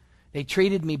 They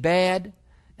treated me bad.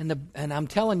 And I'm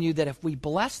telling you that if we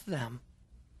bless them,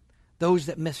 those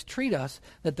that mistreat us,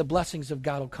 that the blessings of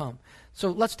God will come. So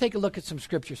let's take a look at some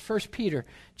scriptures. 1 Peter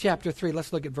chapter 3,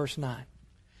 let's look at verse 9.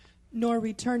 Nor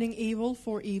returning evil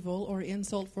for evil or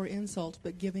insult for insult,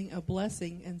 but giving a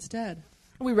blessing instead.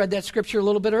 We read that scripture a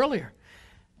little bit earlier.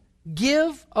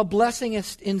 Give a blessing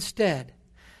instead.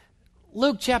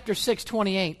 Luke chapter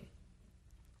 6:28.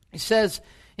 It says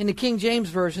in the King James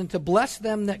Version, to bless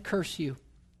them that curse you.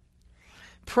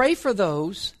 Pray for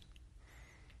those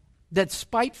that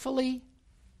spitefully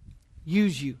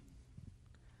use you.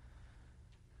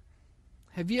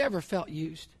 Have you ever felt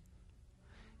used?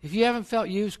 If you haven't felt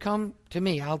used, come to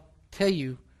me. I'll tell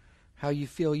you how you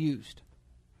feel used.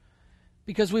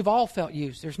 Because we've all felt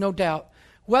used. There's no doubt.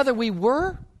 Whether we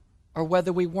were or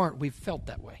whether we weren't, we've felt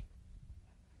that way.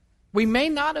 We may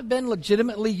not have been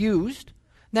legitimately used.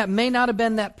 That may not have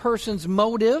been that person's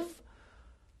motive.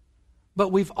 But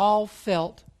we've all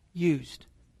felt used.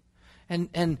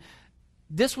 And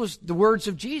this was the words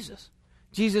of Jesus.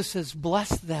 Jesus says, bless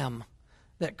them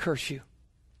that curse you.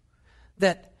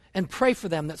 And pray for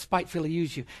them that spitefully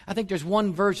use you. I think there's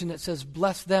one version that says,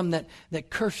 bless them that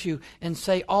curse you and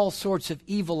say all sorts of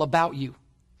evil about you.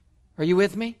 Are you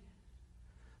with me?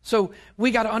 So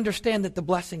we got to understand that the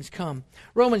blessings come.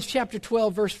 Romans chapter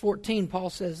 12, verse 14, Paul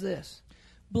says this.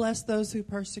 Bless those who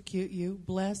persecute you.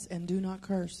 Bless and do not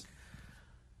curse.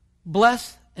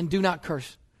 Bless and do not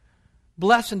curse.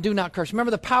 Bless and do not curse.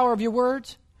 Remember the power of your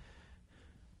words?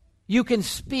 You can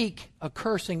speak a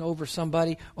cursing over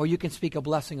somebody, or you can speak a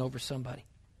blessing over somebody.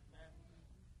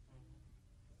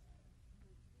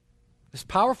 It's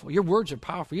powerful. Your words are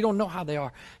powerful. You don't know how they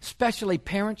are. Especially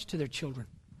parents to their children.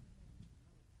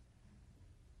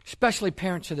 Especially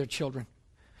parents to their children.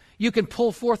 You can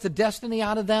pull forth the destiny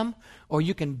out of them, or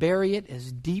you can bury it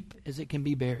as deep as it can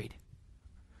be buried.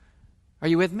 Are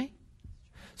you with me?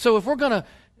 So if we're going to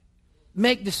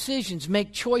make decisions,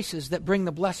 make choices that bring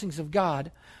the blessings of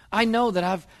God, I know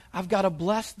that I've got to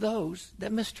bless those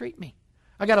that mistreat me.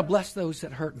 I've got to bless those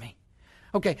that hurt me.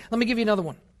 Okay, let me give you another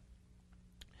one.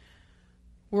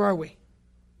 Where are we?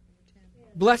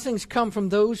 Blessings come from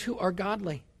those who are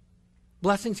godly.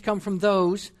 Blessings come from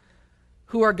those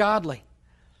who are godly.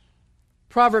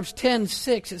 Proverbs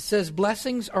 10:6, it says,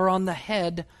 blessings are on the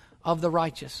head of the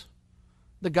righteous,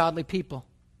 the godly people.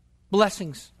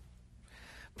 Blessings.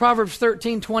 Proverbs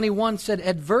 13:21 said,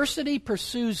 adversity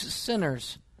pursues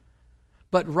sinners,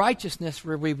 but righteousness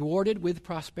will be rewarded with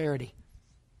prosperity.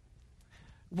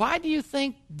 Why do you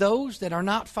think those that are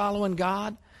not following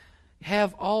God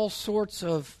have all sorts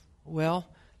of,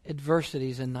 adversity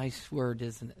is a nice word,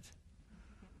 isn't it?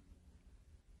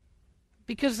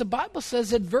 Because the Bible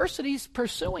says adversity is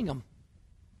pursuing them.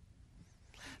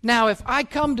 Now, if I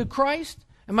come to Christ,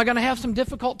 am I going to have some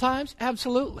difficult times?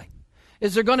 Absolutely.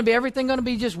 Is there going to be everything going to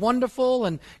be just wonderful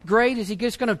and great? Is he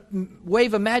just going to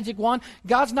wave a magic wand?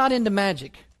 God's not into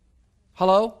magic.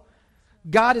 Hello?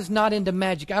 God is not into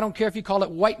magic. I don't care if you call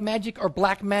it white magic or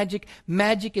black magic.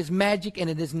 Magic is magic, and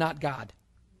it is not God.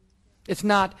 It's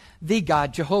not the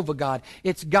God, Jehovah God.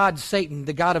 It's God, Satan,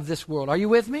 the God of this world. Are you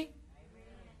with me?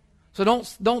 So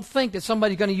don't think that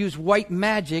somebody's going to use white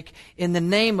magic in the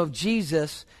name of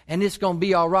Jesus and it's going to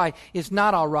be all right. It's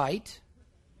not all right.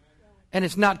 And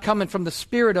it's not coming from the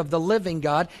Spirit of the living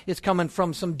God. It's coming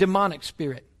from some demonic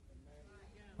spirit.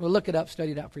 Well, look it up,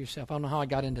 study it out for yourself. I don't know how I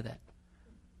got into that.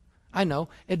 I know.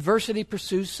 Adversity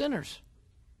pursues sinners.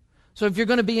 So if you're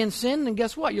going to be in sin, then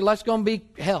guess what? Your life's going to be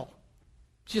hell.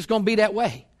 It's just going to be that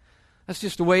way. That's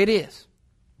just the way it is.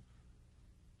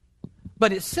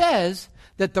 But it says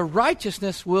that the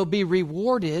righteousness will be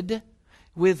rewarded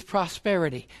with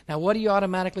prosperity. Now, what do you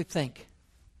automatically think?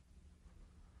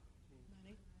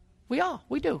 We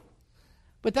do.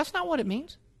 But that's not what it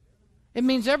means. It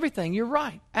means everything. You're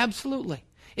right. Absolutely.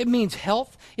 It means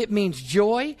health. It means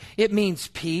joy. It means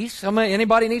peace.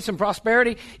 Anybody need some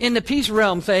prosperity in the peace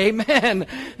realm? Say amen.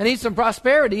 I need some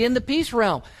prosperity in the peace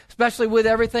realm, especially with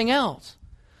everything else.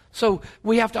 So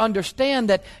we have to understand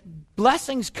that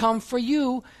blessings come for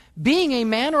you being a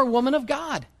man or woman of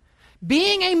God.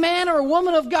 Being a man or a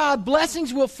woman of God,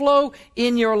 blessings will flow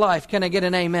in your life. Can I get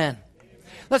an amen?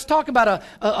 Let's talk about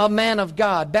a man of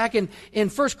God. Back in 1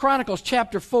 Chronicles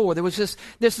chapter 4, there was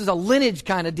this is a lineage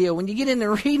kind of deal. When you get into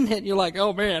reading it, you're like,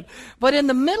 oh man. But in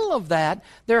the middle of that,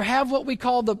 there have what we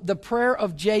call the prayer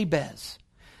of Jabez.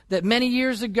 That many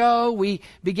years ago, we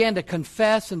began to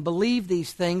confess and believe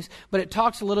these things, but it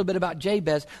talks a little bit about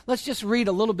Jabez. Let's just read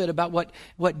a little bit about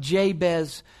what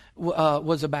Jabez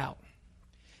was about.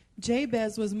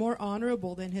 Jabez was more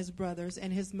honorable than his brothers,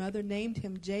 and his mother named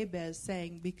him Jabez,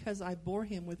 saying, because I bore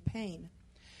him with pain.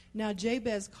 Now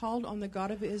Jabez called on the God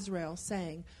of Israel,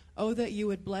 saying, Oh, that you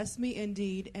would bless me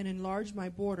indeed, and enlarge my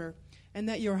border, and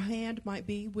that your hand might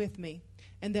be with me,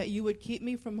 and that you would keep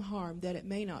me from harm, that it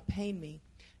may not pain me.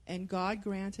 And God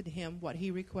granted him what he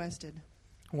requested.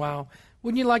 Wow.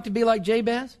 Wouldn't you like to be like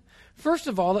Jabez? First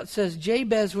of all, it says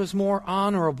Jabez was more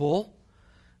honorable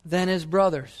than his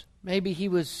brothers. Maybe he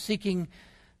was seeking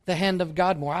the hand of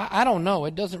God more. I don't know.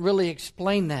 It doesn't really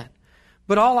explain that.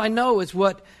 But all I know is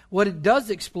what it does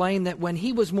explain, that when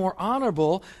he was more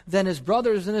honorable than his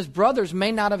brothers, and his brothers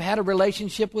may not have had a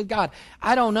relationship with God.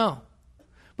 I don't know.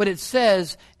 But it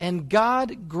says, and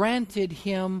God granted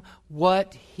him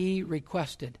what he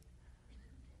requested.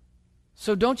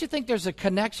 So don't you think there's a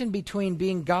connection between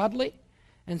being godly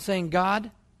and saying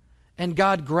God, and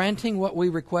God granting what we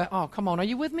request? Oh, come on. Are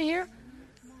you with me here?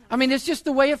 I mean, it's just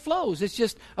the way it flows. It's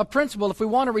just a principle. If we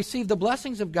want to receive the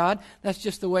blessings of God, that's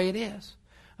just the way it is.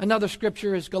 Another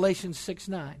scripture is Galatians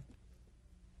 6:9.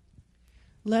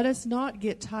 Let us not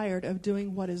get tired of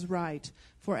doing what is right,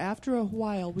 for after a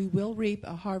while we will reap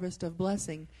a harvest of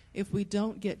blessing if we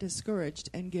don't get discouraged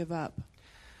and give up.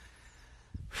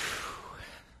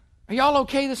 Are y'all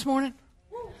okay this morning?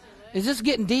 Is this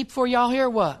getting deep for y'all here or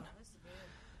what?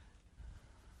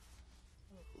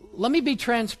 Let me be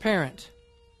transparent.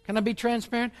 Can I be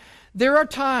transparent? There are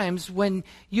times when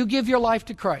you give your life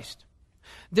to Christ.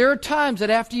 There are times that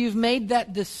after you've made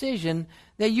that decision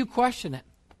that you question it.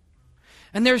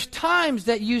 And there's times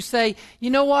that you say, you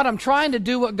know what, I'm trying to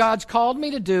do what God's called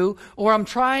me to do, or I'm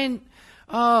trying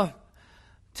to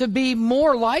be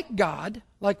more like God,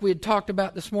 like we had talked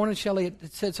about this morning. Shelley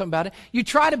had said something about it. You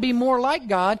try to be more like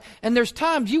God, and there's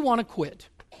times you want to quit.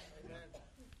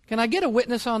 Can I get a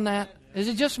witness on that? Is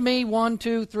it just me? 1,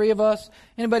 2, 3 of us?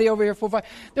 Anybody over here? 4, 5?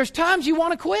 There's times you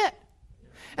want to quit.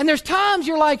 And there's times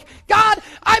you're like, God,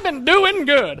 I've been doing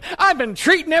good. I've been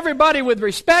treating everybody with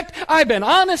respect. I've been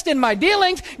honest in my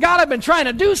dealings. God, I've been trying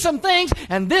to do some things,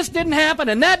 and this didn't happen,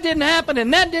 and that didn't happen,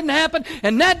 and that didn't happen,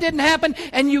 and that didn't happen,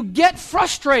 and you get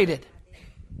frustrated.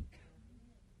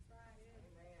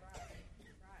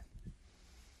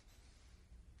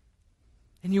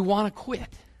 And you want to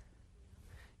quit.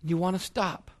 You want to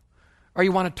stop. Or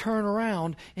you want to turn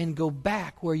around and go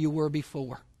back where you were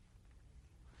before.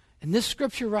 In this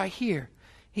scripture right here,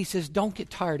 he says, don't get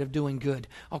tired of doing good.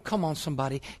 Oh, come on,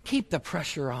 somebody. Keep the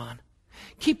pressure on.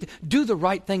 Do the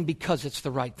right thing because it's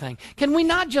the right thing. Can we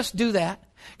not just do that?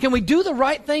 Can we do the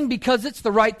right thing because it's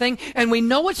the right thing, and we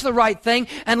know it's the right thing,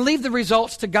 and leave the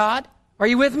results to God? Are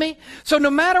you with me? So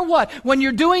no matter what, when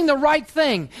you're doing the right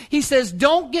thing, he says,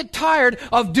 don't get tired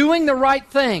of doing the right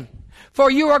thing. For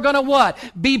you are going to what?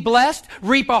 Be blessed,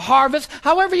 reap a harvest,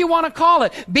 however you want to call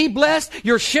it. Be blessed,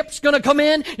 your ship's going to come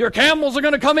in, your camels are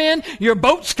going to come in, your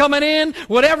boat's coming in,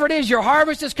 whatever it is, your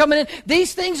harvest is coming in.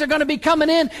 These things are going to be coming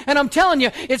in, and I'm telling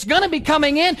you, it's going to be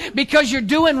coming in because you're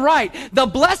doing right. The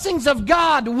blessings of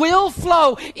God will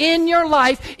flow in your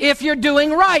life if you're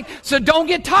doing right. So don't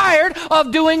get tired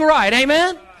of doing right.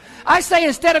 Amen? I say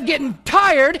instead of getting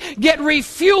tired, get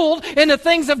refueled in the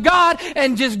things of God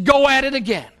and just go at it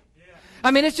again. I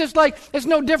mean, it's just like, it's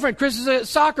no different. Chris is a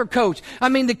soccer coach. I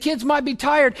mean, the kids might be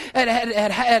tired at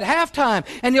halftime,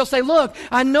 and he'll say, look,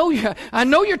 I know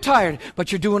you're tired,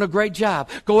 but you're doing a great job.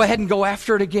 Go ahead and go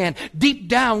after it again. Deep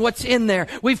down, what's in there?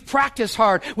 We've practiced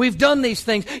hard. We've done these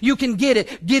things. You can get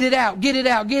it out, get it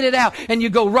out, and you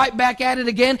go right back at it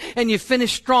again, and you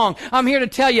finish strong. I'm here to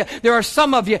tell you, there are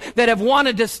some of you that have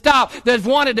wanted to stop, that have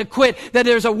wanted to quit, that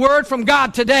there's a word from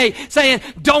God today saying,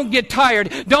 don't get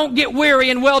tired, don't get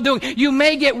weary in well-doing. You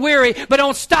may get weary, but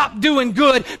don't stop doing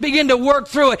good. Begin to work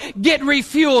through it. Get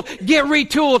refueled, get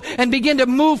retooled, and begin to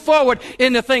move forward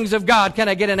in the things of God. Can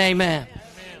I get an amen?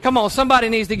 Come on, somebody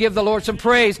needs to give the Lord some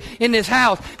praise in this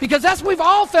house, because we've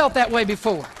all felt that way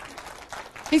before.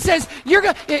 He says,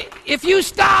 if you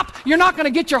stop, you're not going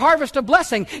to get your harvest of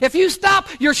blessing. If you stop,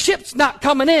 your ship's not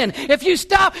coming in. If you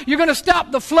stop, you're going to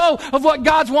stop the flow of what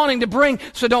God's wanting to bring.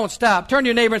 So don't stop. Turn to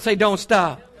your neighbor and say, don't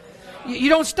stop. You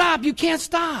don't stop. You can't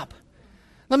stop.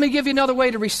 Let me give you another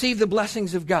way to receive the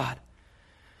blessings of God.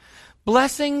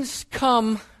 Blessings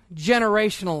come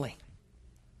generationally.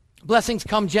 Blessings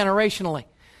come generationally.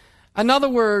 In other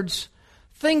words,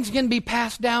 things can be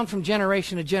passed down from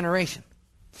generation to generation.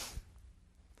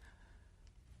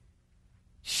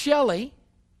 Shelley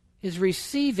is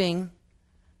receiving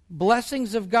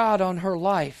blessings of God on her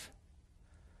life.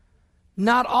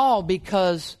 Not all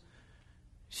because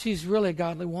she's really a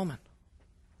godly woman.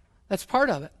 That's part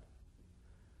of it.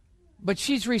 But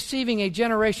she's receiving a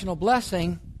generational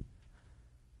blessing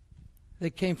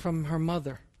that came from her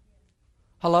mother.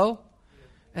 Hello?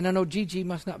 And I know Gigi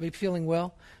must not be feeling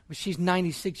well, but she's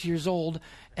 96 years old,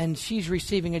 and she's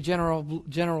receiving a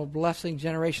generational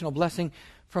blessing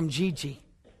from Gigi,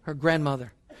 her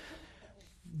grandmother.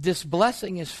 This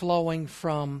blessing is flowing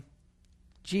from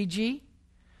Gigi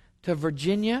to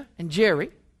Virginia and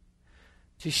Jerry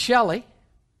to Shelley.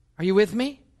 Are you with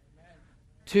me?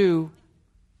 To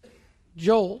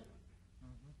Joel,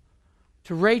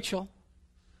 to Rachel.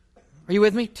 Are you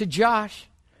with me? To Josh.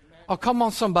 Oh, come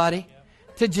on, somebody.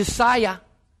 To Josiah.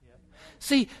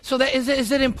 See, so that is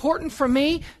it important for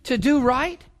me to do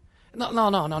right?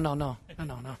 No.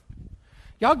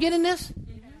 Y'all getting this?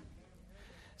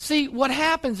 See, what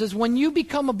happens is when you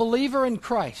become a believer in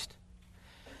Christ,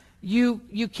 you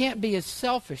can't be as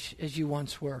selfish as you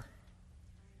once were.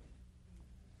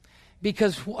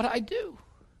 Because what I do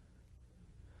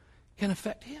can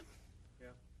affect him.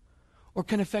 Or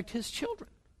can affect his children.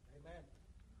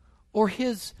 Or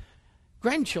his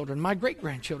grandchildren, my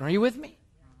great-grandchildren. Are you with me?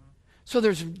 So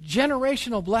there's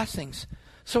generational blessings.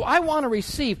 So I want to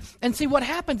receive. And see, what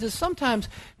happens is sometimes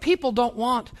people don't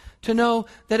want to know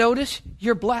that, Otis,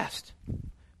 you're blessed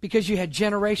because you had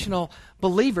generational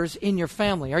believers in your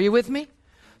family. Are you with me?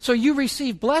 So you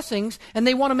receive blessings, and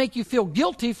they want to make you feel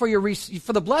guilty for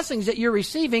the blessings that you're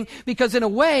receiving, because in a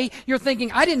way, you're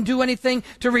thinking, I didn't do anything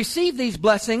to receive these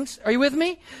blessings. Are you with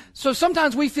me? So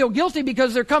sometimes we feel guilty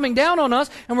because they're coming down on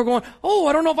us, and we're going, oh,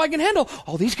 I don't know if I can handle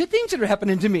all these good things that are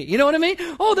happening to me. You know what I mean?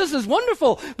 Oh, this is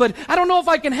wonderful, but I don't know if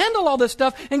I can handle all this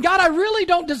stuff. And God, I really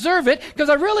don't deserve it because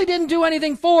I really didn't do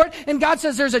anything for it. And God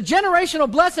says there's a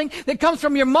generational blessing that comes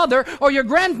from your mother or your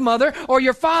grandmother or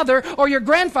your father or your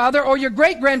grandfather or your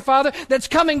great-grandfather that's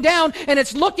coming down, and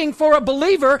it's looking for a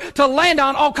believer to land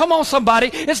on. Oh, come on, somebody.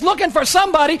 It's looking for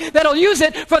somebody that'll use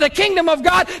it for the kingdom of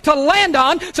God to land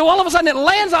on. So all of a sudden it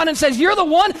lands on and says, you're the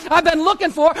one I've been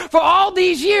looking for all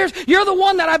these years. You're the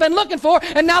one that I've been looking for.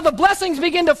 And now the blessings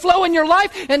begin to flow in your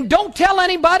life. And don't tell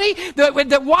anybody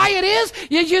that why it is.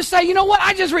 You just say, you know what?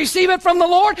 I just receive it from the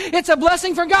Lord. It's a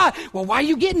blessing from God. Well, why are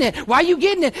you getting it? Why are you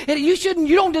getting it?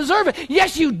 You don't deserve it.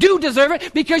 Yes, you do deserve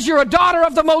it because you're a daughter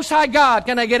of the Most High God.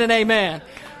 Can I get an amen?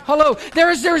 Hello.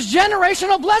 There's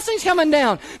generational blessings coming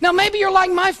down. Now, maybe you're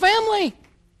like my family.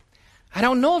 I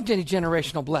don't know of any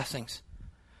generational blessings.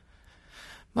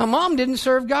 My mom didn't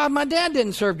serve God. My dad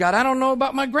didn't serve God. I don't know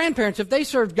about my grandparents if they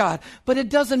served God. But it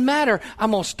doesn't matter.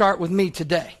 I'm going to start with me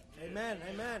today. Amen.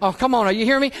 Oh, come on. Are you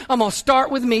hearing me? I'm going to start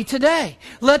with me today.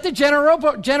 Let the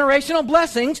generational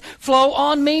blessings flow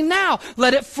on me now.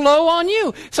 Let it flow on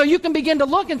you. So you can begin to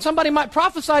look, and somebody might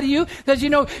prophesy to you that,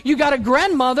 you got a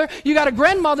grandmother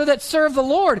that served the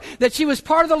Lord, that she was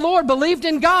part of the Lord, believed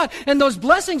in God, and those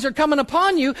blessings are coming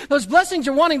upon you. Those blessings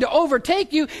are wanting to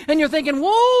overtake you, and you're thinking,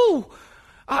 whoa,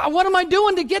 what am I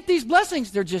doing to get these blessings?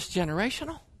 They're just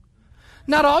generational.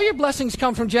 Not all your blessings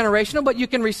come from generational, but you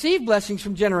can receive blessings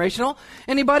from generational.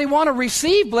 Anybody want to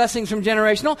receive blessings from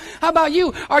generational? How about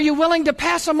you? Are you willing to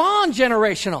pass them on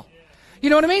generational? You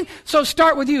know what I mean? So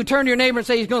start with you. Turn to your neighbor and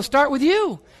say, he's going to start with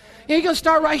you. He's going to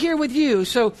start right here with you.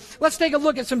 So let's take a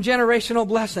look at some generational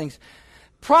blessings.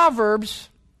 Proverbs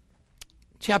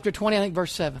chapter 20, I think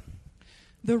verse 7.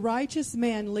 The righteous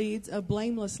man leads a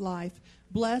blameless life.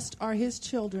 Blessed are his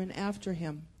children after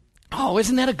him. Oh,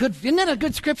 isn't that a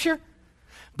good scripture?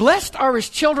 Blessed are his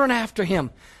children after him.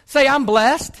 Say, I'm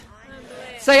blessed.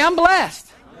 Say, I'm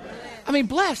blessed. I mean,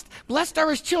 blessed. Blessed are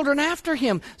his children after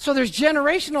him. So there's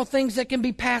generational things that can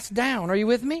be passed down. Are you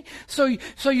with me? So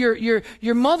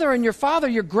your mother and your father,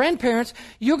 your grandparents,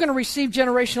 you're going to receive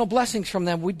generational blessings from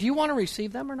them. Do you want to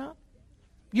receive them or not?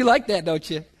 You like that, don't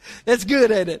you? That's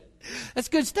good, ain't it? That's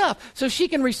good stuff. So she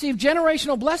can receive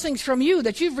generational blessings from you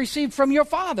that you've received from your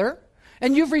father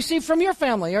and you've received from your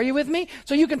family. Are you with me?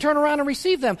 So you can turn around and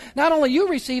receive them. Not only you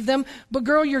receive them, but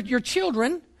girl, your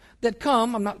children that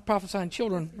come. I'm not prophesying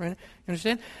children, right? You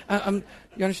understand?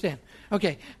 You understand?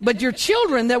 Okay. But your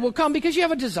children that will come because you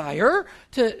have a desire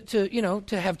to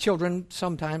have children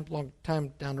sometime, long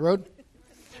time down the road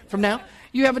from now.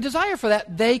 You have a desire for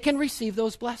that. They can receive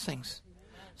those blessings.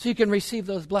 So you can receive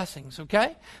those blessings,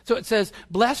 okay? So it says,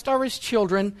 blessed are his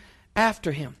children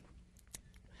after him.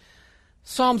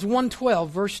 Psalms 112,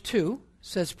 verse 2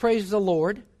 says, praise the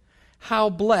Lord. How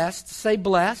blessed, say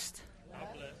blessed,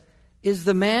 is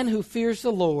the man who fears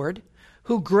the Lord,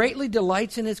 who greatly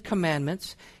delights in his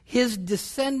commandments. His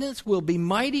descendants will be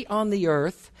mighty on the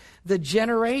earth. The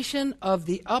generation of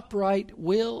the upright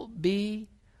will be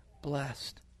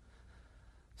blessed.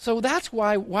 So that's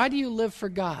why do you live for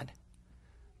God?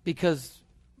 Because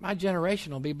my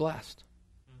generation will be blessed.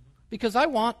 Because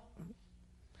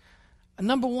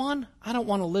number one, I don't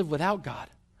want to live without God.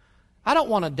 I don't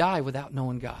want to die without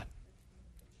knowing God.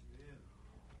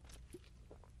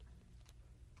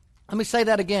 Let me say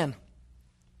that again.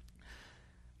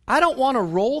 I don't want to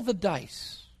roll the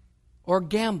dice or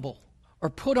gamble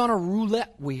or put on a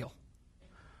roulette wheel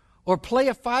or play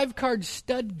a 5-card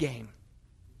stud game.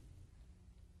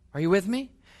 Are you with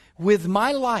me? With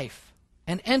my life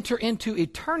and enter into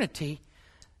eternity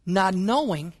not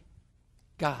knowing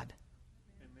God.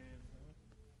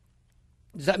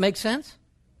 Does that make sense?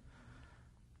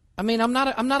 I mean, I'm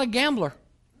not a gambler.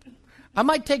 I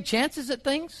might take chances at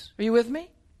things. Are you with me?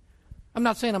 I'm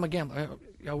not saying I'm a gambler.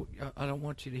 I don't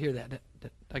want you to hear that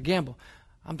I gamble.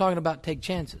 I'm talking about take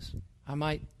chances. I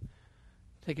might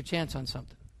take a chance on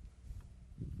something.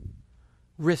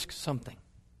 Risk something.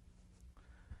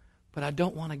 But I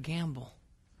don't want to gamble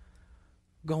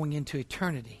going into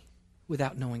eternity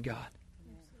without knowing God.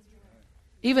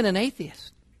 Even an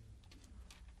atheist.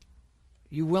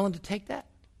 You willing to take that?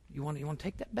 You want to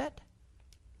take that bet?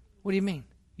 What do you mean?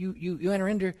 You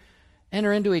enter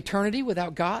into eternity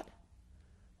without God?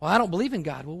 Well, I don't believe in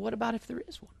God. Well, what about if there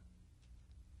is one?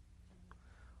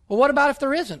 Well, what about if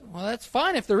there isn't? Well, that's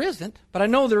fine if there isn't, but I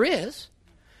know there is.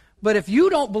 But if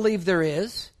you don't believe there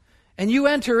is, and you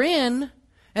enter in,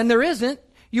 and there isn't,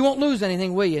 you won't lose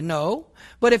anything, will you? No.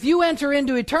 But if you enter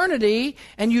into eternity,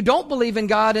 and you don't believe in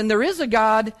God, and there is a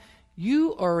God,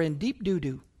 you are in deep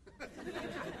doo-doo.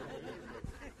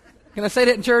 Can I say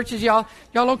that in church? Is y'all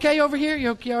okay over here? You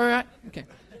okay, all right? Okay.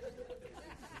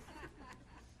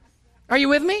 Are you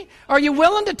with me? Are you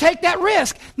willing to take that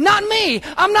risk? Not me.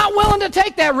 I'm not willing to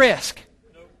take that risk.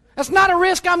 That's not a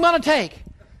risk I'm going to take.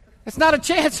 It's not a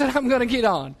chance that I'm going to get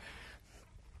on.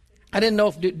 I didn't know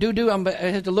if doo-doo, I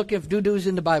had to look if doo-doo is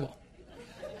in the Bible.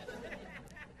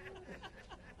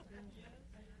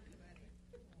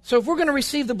 So if we're going to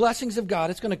receive the blessings of God,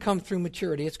 it's going to come through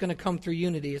maturity. It's going to come through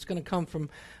unity. It's going to come from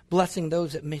blessing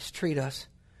those that mistreat us.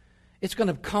 It's going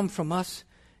to come from us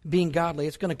being godly.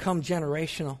 It's going to come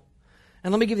generational.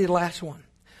 And let me give you the last one.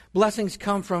 Blessings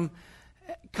come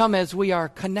as we are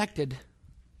connected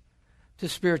to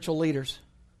spiritual leaders.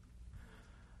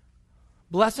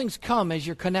 Blessings come as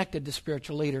you're connected to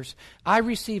spiritual leaders. I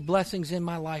receive blessings in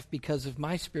my life because of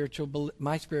my spiritual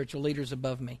leaders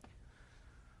above me.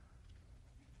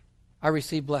 I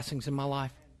receive blessings in my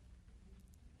life.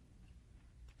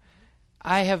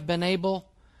 I have been able,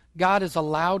 God has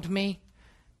allowed me,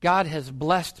 God has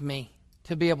blessed me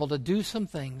to be able to do some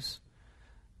things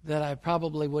that I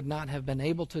probably would not have been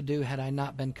able to do had I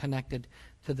not been connected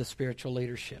to the spiritual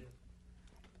leadership.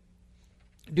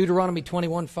 Deuteronomy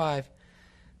 21:5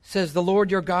 says, the Lord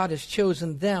your God has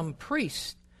chosen them,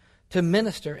 priests, to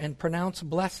minister and pronounce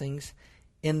blessings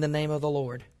in the name of the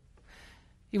Lord.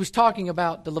 He was talking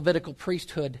about the Levitical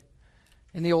priesthood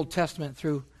in the Old Testament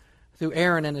through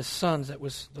Aaron and his sons. That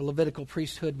was the Levitical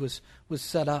priesthood was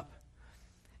set up.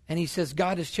 And he says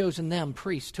God has chosen them,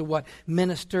 priests, to what?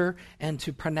 Minister and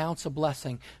to pronounce a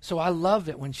blessing. So I love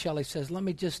it when Shelley says, let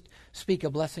me just speak a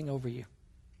blessing over you.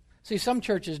 See, some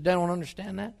churches don't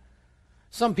understand that.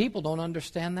 Some people don't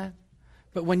understand that.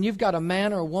 But when you've got a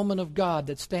man or a woman of God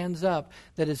that stands up,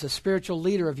 that is a spiritual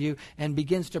leader of you, and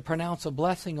begins to pronounce a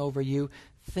blessing over you,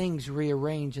 things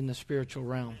rearrange in the spiritual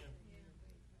realm.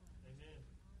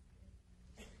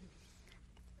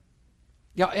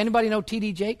 Yeah, anybody know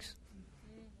T.D. Jakes?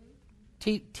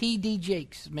 T.D.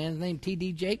 Jakes, man's name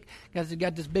T.D. Jake. Guys,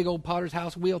 got this big old Potter's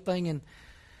House wheel thing in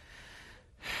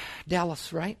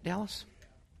Dallas, right? Dallas.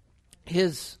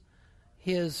 His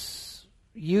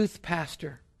youth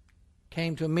pastor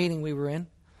came to a meeting we were in,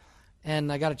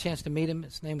 and I got a chance to meet him.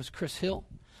 His name was Chris Hill,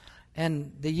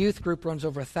 and the youth group runs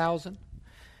over 1,000.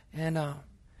 And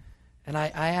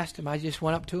I asked him, I just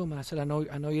went up to him and I said, I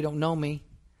know you don't know me,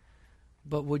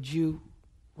 but will you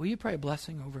pray a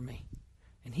blessing over me?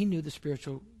 And he knew the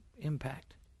spiritual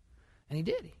impact. And he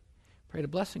did. He prayed a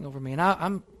blessing over me. And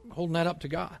I'm holding that up to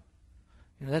God.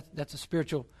 You know, that's a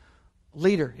spiritual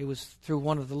leader. It was through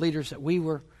one of the leaders that we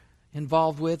were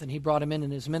involved with, and he brought him in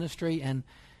his ministry, and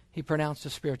he pronounced a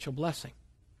spiritual blessing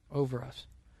over us.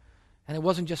 And it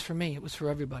wasn't just for me, it was for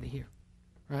everybody here.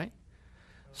 Right?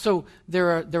 So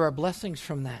there are blessings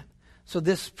from that. So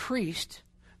this priest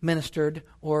ministered,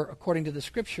 or according to the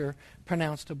Scripture,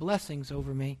 pronounced a blessings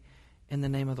over me in the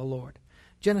name of the Lord.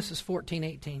 Genesis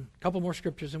 14:18. A couple more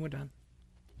scriptures and we're done.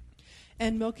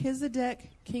 And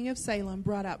Melchizedek, king of Salem,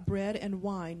 brought out bread and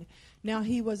wine. Now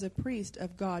he was a priest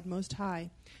of God Most High.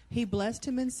 He blessed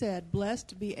him and said,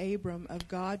 Blessed be Abram of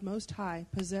God Most High,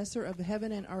 possessor of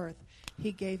heaven and earth.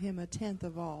 He gave him a tenth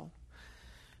of all.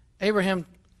 Abraham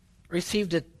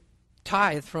received a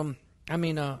tithe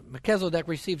Melchizedek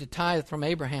received a tithe from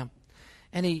Abraham.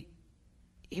 And he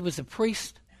was a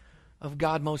priest of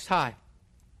God Most High.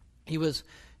 You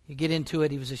get into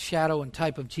it, he was a shadow and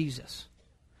type of Jesus.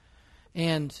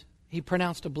 And he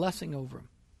pronounced a blessing over him.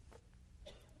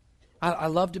 I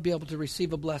love to be able to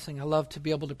receive a blessing. I love to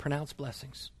be able to pronounce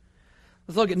blessings.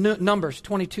 Let's look at Numbers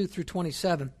 22 through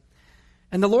 27.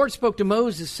 And the Lord spoke to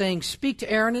Moses, saying, Speak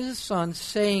to Aaron and his sons,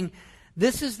 saying,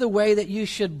 This is the way that you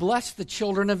should bless the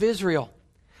children of Israel.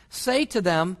 Say to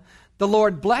them, The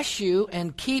Lord bless you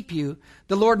and keep you.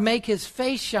 The Lord make his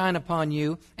face shine upon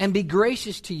you and be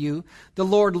gracious to you. The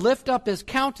Lord lift up his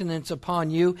countenance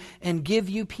upon you and give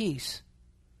you peace.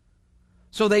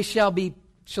 So they shall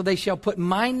put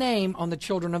my name on the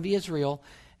children of Israel,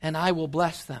 and I will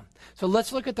bless them. So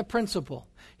let's look at the principle.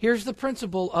 Here's the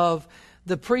principle of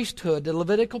the priesthood, the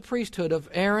Levitical priesthood of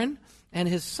Aaron and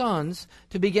his sons,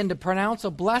 to begin to pronounce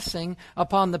a blessing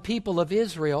upon the people of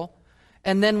Israel.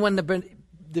 And then when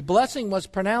the blessing was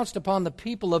pronounced upon the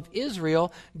people of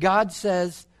Israel, God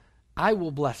says, I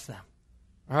will bless them.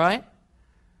 All right?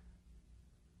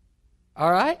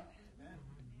 All right?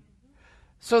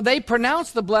 So they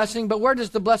pronounce the blessing, but where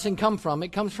does the blessing come from?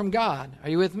 It comes from God. Are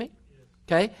you with me?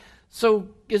 Okay. So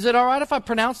is it all right if I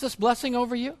pronounce this blessing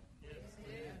over you?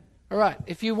 All right.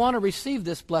 If you want to receive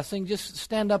this blessing, just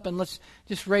stand up and let's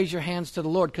just raise your hands to the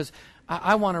Lord, because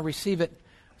I want to receive it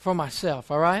for myself.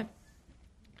 All right?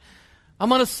 I'm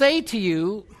going to say to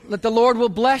you that the Lord will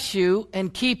bless you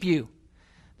and keep you,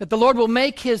 that the Lord will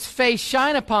make his face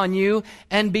shine upon you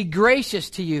and be gracious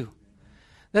to you,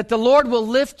 that the Lord will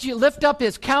lift up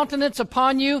his countenance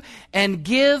upon you and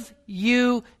give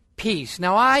you peace.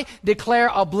 Now I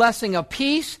declare a blessing of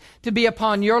peace to be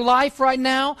upon your life right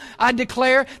now. I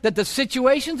declare that the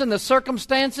situations and the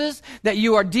circumstances that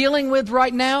you are dealing with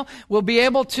right now will be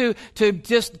able to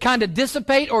just kind of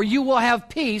dissipate, or you will have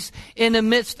peace in the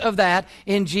midst of that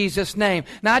in Jesus' name.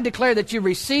 Now I declare that you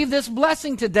receive this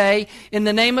blessing today in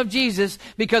the name of Jesus,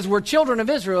 because we're children of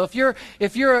Israel.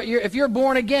 If you're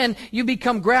born again, you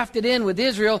become grafted in with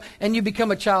Israel and you become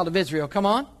a child of Israel. Come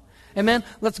on. Amen.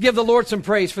 Let's give the Lord some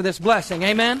praise for this blessing.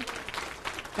 Amen.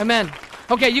 Amen.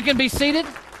 Okay, you can be seated.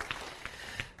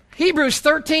 Hebrews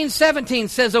 13:17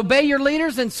 says, Obey your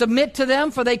leaders and submit to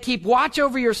them, for they keep watch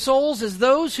over your souls as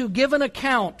those who give an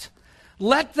account.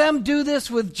 Let them do this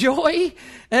with joy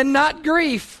and not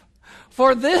grief,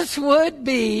 for this would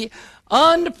be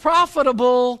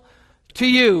unprofitable to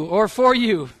you, or for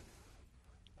you.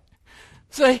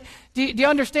 So, do you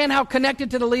understand how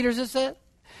connected to the leaders this is?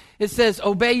 It says,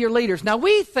 obey your leaders. Now,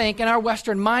 we think in our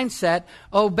Western mindset,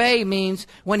 obey means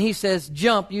when he says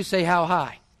jump, you say how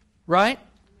high, right?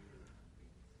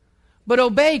 But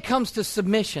obey comes to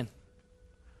submission.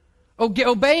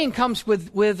 Obeying comes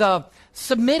with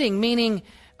submitting, meaning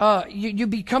you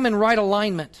become in right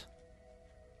alignment.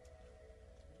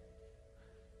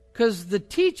 Because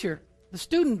the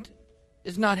student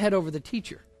is not head over the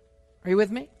teacher. Are you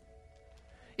with me?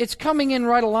 It's coming in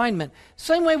right alignment.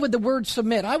 Same way with the word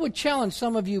submit. I would challenge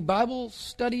some of you Bible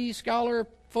study scholar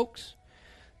folks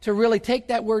to really take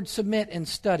that word submit and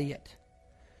study it.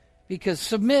 Because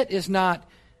submit is not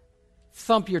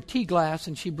thump your tea glass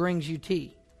and she brings you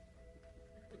tea.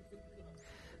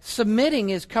 Submitting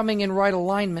is coming in right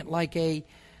alignment like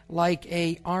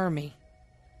a army.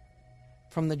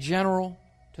 From the general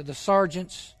to the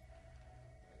sergeants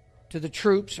to the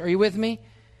troops. Are you with me?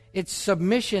 It's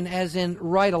submission as in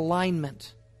right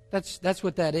alignment. That's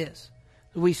what that is.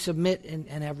 We submit and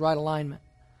have right alignment.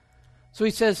 So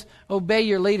he says, obey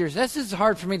your leaders. This is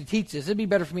hard for me to teach this. It'd be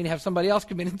better for me to have somebody else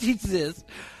come in and teach this.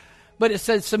 But it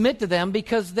says submit to them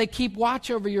because they keep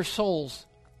watch over your souls.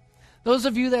 Those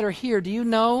of you that are here, do you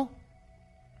know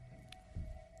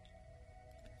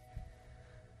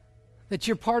that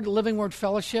you're part of Living Word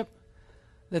Fellowship,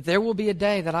 that there will be a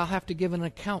day that I'll have to give an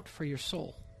account for your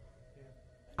soul.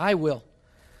 I will.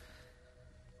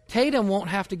 Tatum won't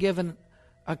have to give an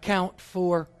account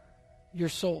for your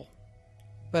soul,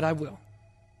 but I will.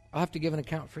 I'll have to give an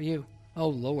account for you. Oh,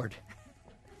 Lord.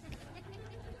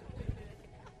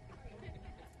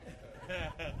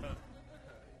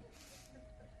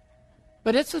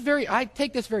 But I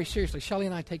take this very seriously. Shelley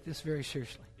and I take this very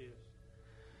seriously.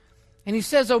 And he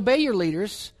says, obey your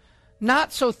leaders,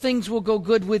 not so things will go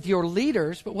good with your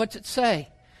leaders, but what's it say?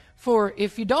 For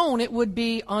if you don't, it would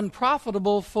be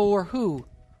unprofitable for who?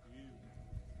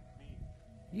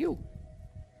 You.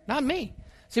 Not me.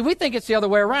 See, we think it's the other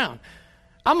way around.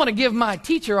 I'm going to give my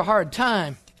teacher a hard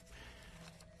time.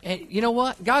 And you know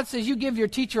what? God says you give your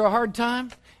teacher a hard time,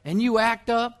 and you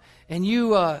act up, and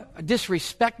you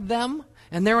disrespect them,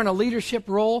 and they're in a leadership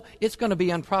role, it's going to be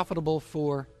unprofitable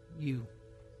for you.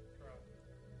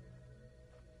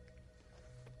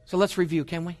 So let's review,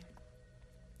 can we?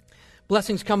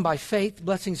 Blessings come by faith.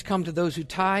 Blessings come to those who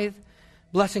tithe.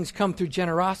 Blessings come through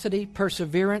generosity,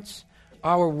 perseverance,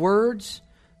 our words,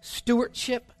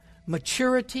 stewardship,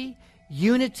 maturity,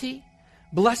 unity.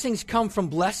 Blessings come from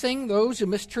blessing those who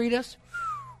mistreat us.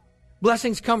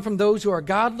 Blessings come from those who are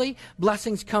godly.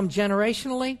 Blessings come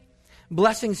generationally.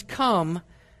 Blessings come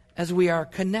as we are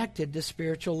connected to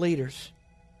spiritual leaders.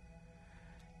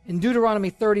 In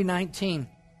Deuteronomy 30:19,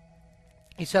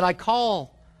 he said, I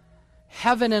call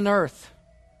heaven and earth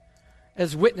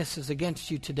as witnesses against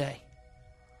you today.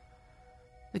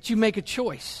 That you make a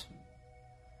choice.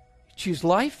 You choose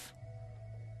life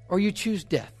or you choose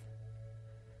death.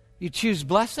 You choose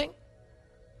blessing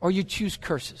or you choose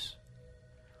curses.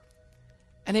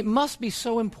 And it must be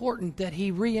so important that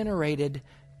he reiterated,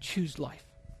 choose life.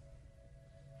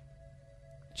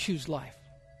 Choose life.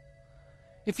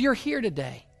 If you're here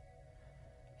today,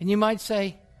 and you might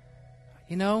say,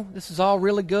 you know, this is all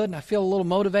really good, and I feel a little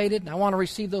motivated, and I want to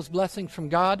receive those blessings from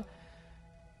God,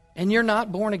 and you're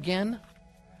not born again,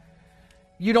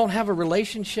 you don't have a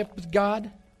relationship with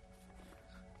God,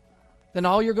 then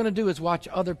all you're going to do is watch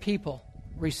other people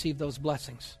receive those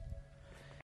blessings.